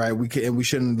shouldn't, right? We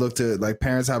shouldn't look to, like,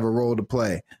 parents have a role to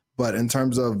play. But in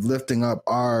terms of lifting up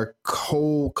our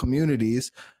whole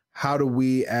communities, how do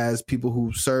we, as people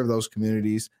who serve those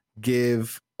communities,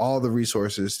 give all the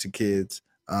resources to kids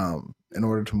in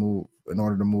order to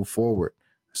move forward?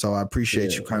 So I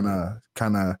appreciate you kind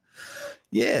of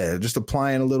just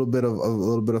applying a little bit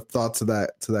of thought to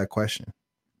that question.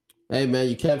 Hey man,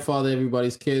 you can't father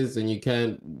everybody's kids, and you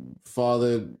can't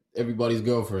father everybody's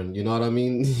girlfriend. You know what I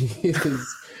mean?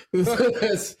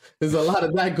 there's a lot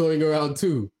of that going around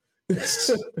too.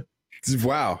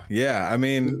 Wow. Yeah. I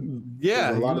mean,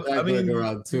 yeah. There's a lot of that going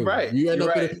around too. Right. You end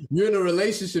up you're in a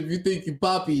relationship. You think you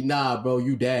poppy. Nah, bro.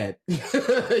 You dad.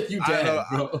 You dad,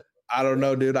 bro. I don't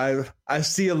know, dude. I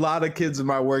see a lot of kids in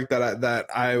my work that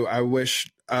I wish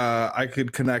I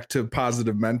could connect to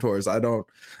positive mentors. I don't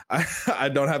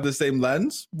have the same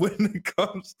lens when it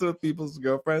comes to people's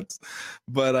girlfriends,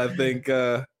 but I think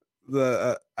I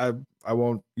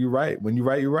won't. You're right. When you're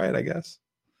right, you're right, I guess.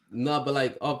 No, but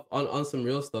like on some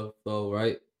real stuff though,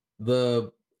 right?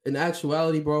 In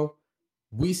actuality, bro,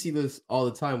 we see this all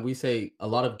the time. We say a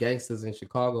lot of gangsters in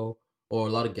Chicago, or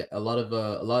a lot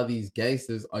of these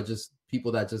gangsters are just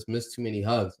people that just miss too many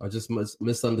hugs, or just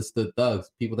misunderstood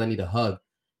thugs, people that need a hug.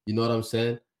 You know what I'm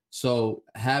saying? So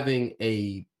having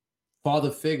a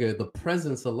father figure, the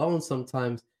presence alone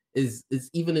sometimes is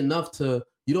even enough to.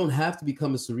 You don't have to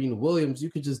become a Serena Williams. You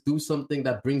could just do something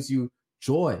that brings you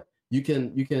joy. You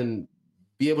can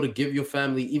be able to give your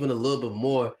family even a little bit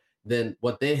more than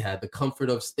what they had, the comfort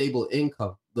of stable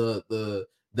income, the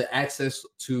access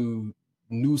to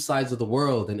new sides of the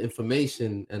world and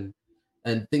information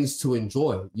and things to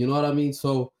enjoy. You know what I mean?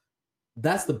 So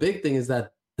that's the big thing, is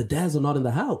that the dads are not in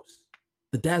the house.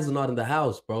 The dads are not in the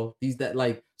house, bro.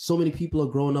 So many people are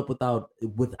growing up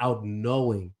without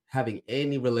knowing, having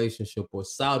any relationship or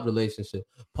sound relationship.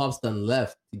 Pop's done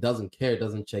left. He doesn't care,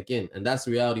 doesn't check in. And that's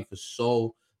the reality for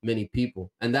so many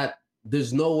people. And that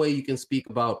there's no way you can speak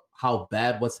about how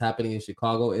bad what's happening in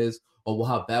Chicago is, or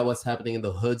how bad what's happening in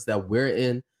the hoods that we're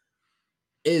in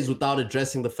is, without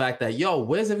addressing the fact that,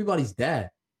 where's everybody's dad?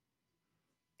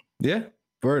 Yeah,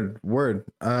 word.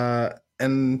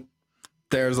 And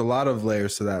there's a lot of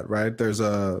layers to that, right? There's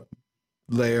a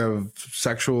layer of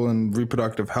sexual and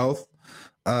reproductive health,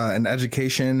 and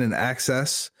education and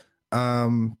access.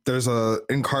 There's a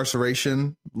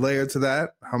incarceration layer to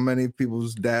that. How many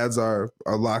people's dads are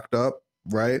locked up,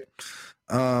 right?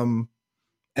 And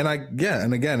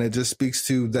again, it just speaks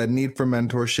to that need for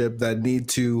mentorship, that need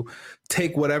to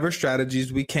take whatever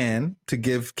strategies we can to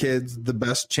give kids the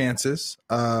best chances.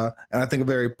 And I think a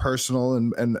very personal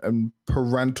and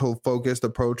parental focused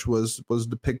approach was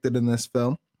depicted in this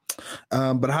film.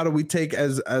 But how do we take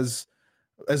as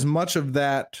much of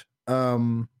that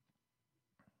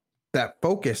that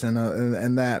focus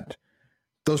and that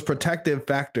those protective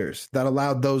factors that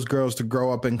allowed those girls to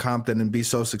grow up in Compton and be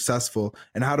so successful,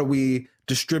 and how do we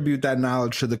distribute that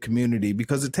knowledge to the community?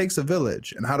 Because it takes a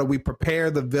village. And how do we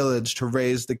prepare the village to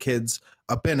raise the kids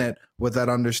up in it with that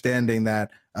understanding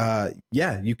that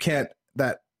you can't,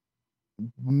 that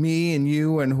me and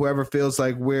you and whoever feels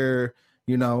like we're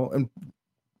and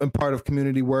part of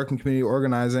community work and community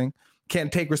organizing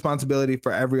can't take responsibility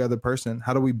for every other person?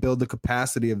 How do we build the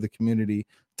capacity of the community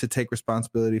to take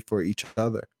responsibility for each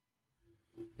other?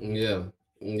 Yeah.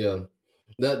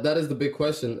 That is the big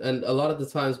question. And a lot of the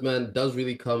times, man, it does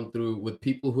really come through with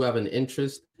people who have an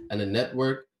interest and a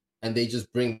network, and they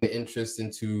just bring the interest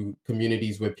into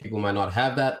communities where people might not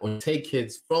have that, or take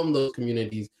kids from those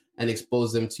communities and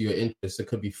expose them to your interests. It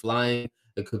could be flying,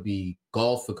 it could be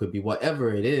golf, it could be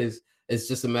whatever it is. It's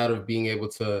just a matter of being able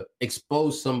to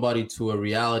expose somebody to a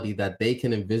reality that they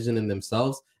can envision in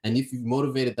themselves. And if you've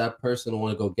motivated that person to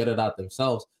want to go get it out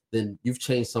themselves, then you've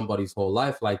changed somebody's whole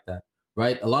life like that,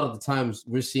 right? A lot of the times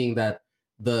we're seeing that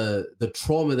the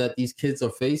trauma that these kids are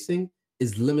facing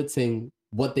is limiting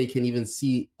what they can even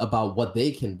see about what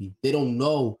they can be. They don't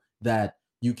know that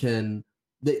you can,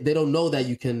 they don't know that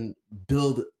you can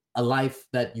build a life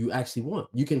that you actually want.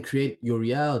 You can create your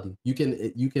reality. You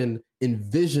can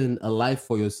envision a life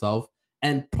for yourself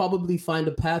and probably find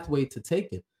a pathway to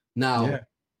take it. Now,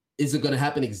 is it going to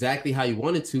happen exactly how you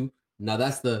want it to? Now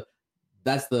that's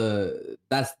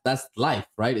life,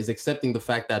 right? Is accepting the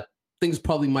fact that things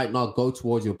probably might not go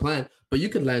towards your plan, but you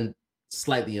can land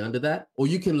slightly under that, or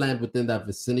you can land within that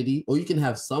vicinity, or you can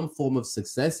have some form of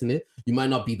success in it. You might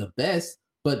not be the best,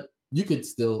 but you could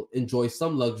still enjoy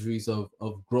some luxuries of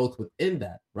growth within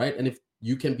that, right? And if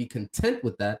you can be content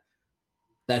with that,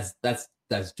 that's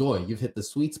joy. You've hit the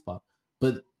sweet spot.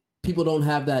 But people don't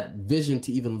have that vision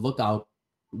to even look out.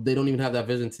 They don't even have that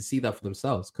vision to see that for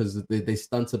themselves because they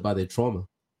stunted by their trauma,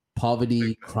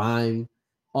 poverty, crime,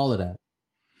 all of that.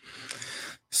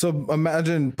 So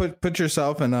imagine put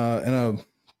yourself in a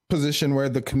position where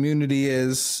the community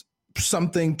is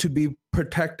something to be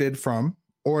protected from,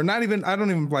 or not even, I don't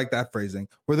even like that phrasing,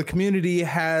 where the community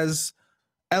has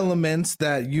elements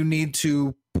that you need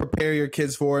to prepare your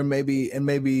kids for and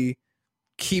maybe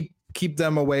keep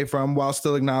them away from, while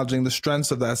still acknowledging the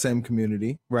strengths of that same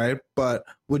community, right? But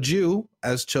would you,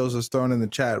 as Chills was thrown in the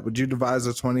chat, would you devise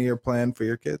a 20-year plan for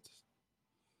your kids?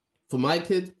 For my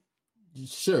kid?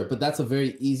 Sure, but that's a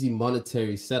very easy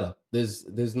monetary setup.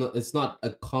 It's not a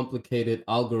complicated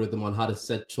algorithm on how to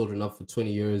set children up for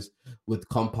 20 years with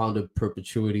compounded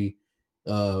perpetuity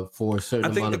for a certain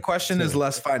amount. I think the question is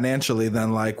less financially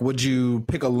than like, would you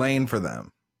pick a lane for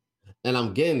them? And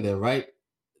I'm getting there, right?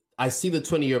 I see the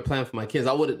 20-year plan for my kids.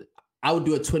 I would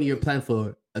do a 20-year plan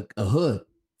for a hood,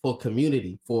 for a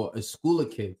community, for a school of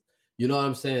kids. You know what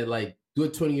I'm saying? Like, do a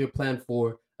 20-year plan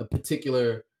for a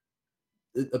particular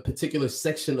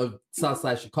section of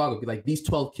Southside Chicago. Be like, these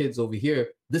 12 kids over here,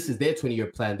 this is their 20-year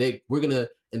plan. We're gonna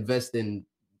invest in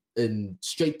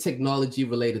straight technology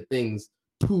related things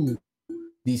to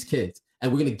these kids,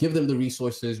 and we're gonna give them the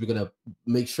resources. We're gonna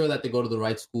make sure that they go to the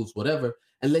right schools, whatever,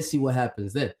 and let's see what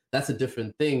happens then. That's a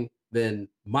different thing than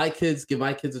give my kids a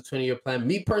 20-year plan.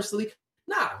 Me personally,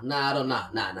 I'm not.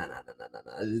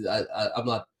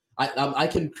 I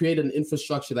can create an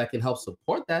infrastructure that can help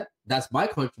support that. That's my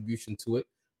contribution to it.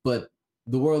 But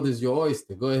the world is your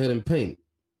oyster. Go ahead and paint.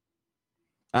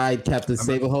 All right, Captain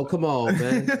Saberho, come on,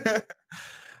 man.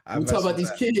 We talk about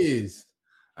these kids.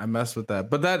 I mess with that.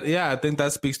 But I think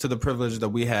that speaks to the privilege that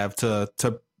we have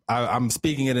I'm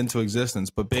speaking it into existence,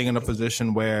 but being in a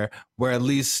position where we're at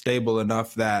least stable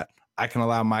enough that I can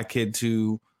allow my kid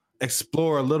to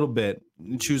explore a little bit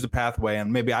and choose the pathway,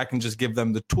 and maybe I can just give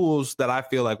them the tools that I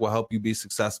feel like will help you be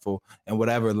successful in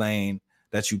whatever lane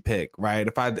that you pick, right?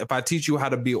 If I teach you how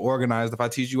to be organized, if I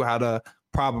teach you how to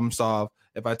problem solve,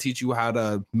 if I teach you how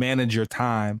to manage your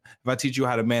time, if I teach you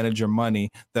how to manage your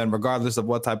money, then regardless of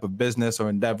what type of business or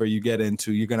endeavor you get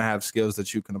into, you're going to have skills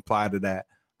that you can apply to that.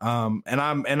 And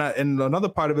another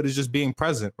part of it is just being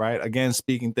present, right? Again,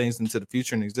 speaking things into the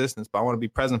future and existence, but I want to be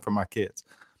present for my kids.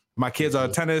 My kids are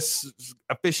tennis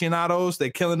aficionados. They're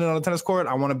killing it on the tennis court.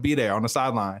 I want to be there on the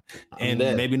sideline, and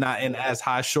maybe not in as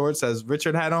high shorts as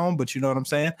Richard had on, but you know what I'm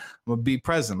saying? I'm going to be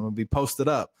present. I'm going to be posted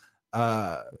up,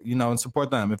 and support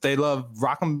them. If they love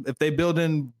rock them, if they build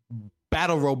in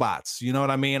battle robots, you know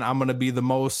what I mean? I'm going to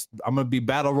be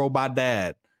battle robot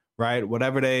dad, right?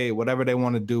 Whatever they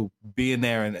want to do, being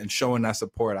there and showing that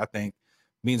support, I think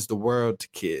means the world to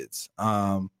kids.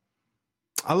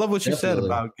 I love what you said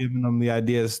about giving them the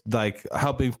ideas, like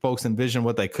helping folks envision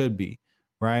what they could be,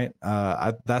 right?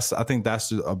 I think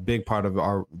that's a big part of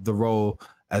the role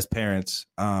as parents.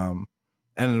 And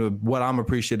what I'm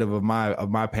appreciative of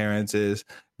my parents is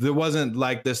there wasn't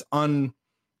like this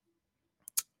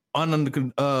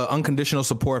unconditional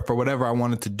support for whatever I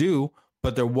wanted to do,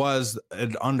 but there was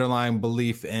an underlying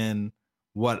belief in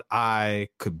what I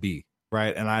could be,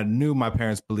 right? And I knew my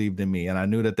parents believed in me, and I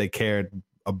knew that they cared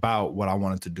about what I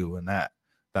wanted to do, and that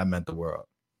meant the world.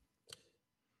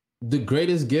 The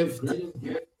greatest gift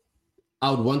I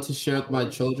would want to share with my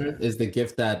children is the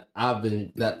gift that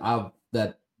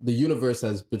that the universe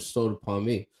has bestowed upon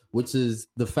me, which is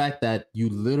the fact that you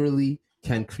literally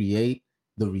can create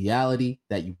the reality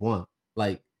that you want.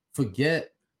 Like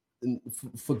forget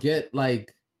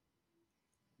like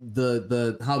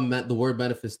the the word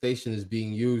manifestation is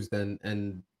being used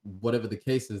and whatever the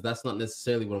case is. That's not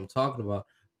necessarily what I'm talking about,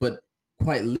 but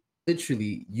quite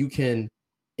literally you can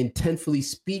intentfully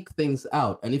speak things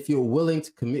out, and if you're willing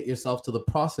to commit yourself to the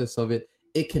process of it,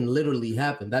 it can literally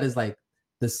happen. That is like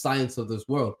the science of this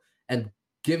world, and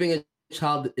giving a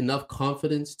child enough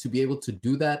confidence to be able to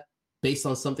do that based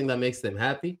on something that makes them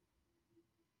happy,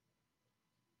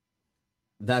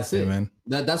 that's it. Amen.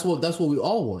 That's what we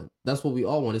all want. That's what we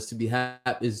all want, is to be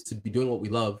happy, is to be doing what we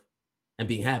love and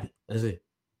being happy. That's it.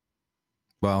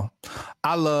 Well,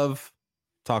 I love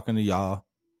talking to y'all,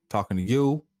 talking to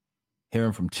you,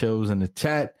 hearing from Chills in the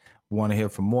chat. We want to hear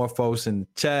from more folks in the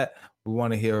chat. We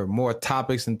want to hear more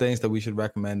topics and things that we should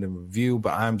recommend and review.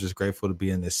 But I'm just grateful to be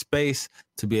in this space,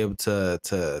 to be able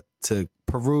to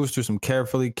peruse through some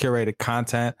carefully curated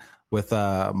content with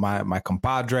my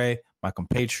compadre, my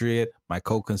compatriot, my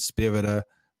co-conspirator,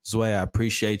 Zoe. I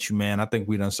appreciate you, man. I think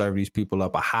we done serve these people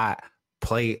up a hot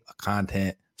plate of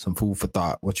content, some food for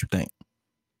thought. What you think?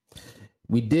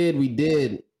 We did,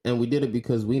 and we did it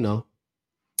because we know.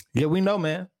 Yeah, we know,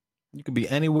 man. You could be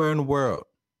anywhere in the world.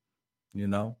 You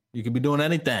know, you could be doing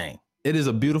anything. It is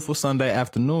a beautiful Sunday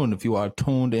afternoon. If you are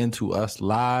tuned into us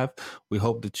live, we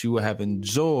hope that you have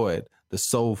enjoyed the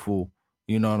soulful,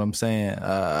 you know what I'm saying,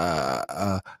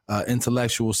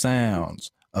 intellectual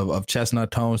sounds of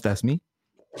Chestnut Tones. That's me.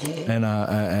 And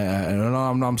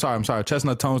I'm sorry.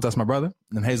 Chestnut Tones, that's my brother.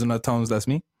 And Hazelnut Tones, that's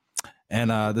me. And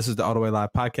this is the All the Way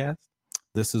Live podcast.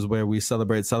 This is where we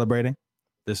celebrate celebrating.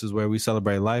 This is where we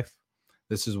celebrate life.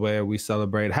 This is where we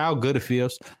celebrate how good it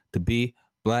feels to be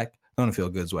Black. Don't it feel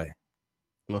good, Zway?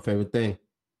 My favorite thing.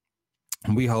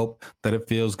 And we hope that it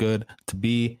feels good to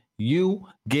be you.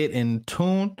 Get in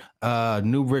tune.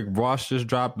 New Rick Ross just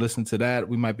dropped. Listen to that.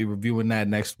 We might be reviewing that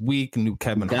next week. New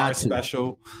Kevin Hart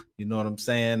special. You know what I'm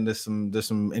saying? There's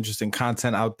some interesting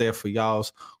content out there for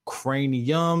y'all's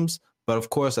craniums. But of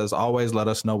course, as always, let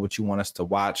us know what you want us to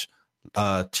watch,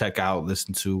 check out,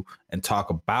 listen to, and talk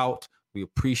about. We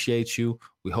appreciate you.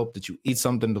 We hope that you eat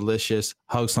something delicious,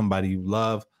 hug somebody you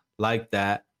love, like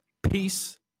that.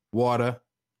 Peace, water,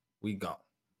 we gone.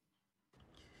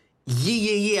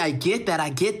 Yeah, I get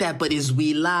that, but is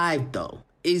we live though?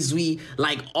 Is we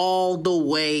like all the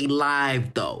way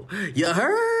live though? You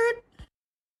heard?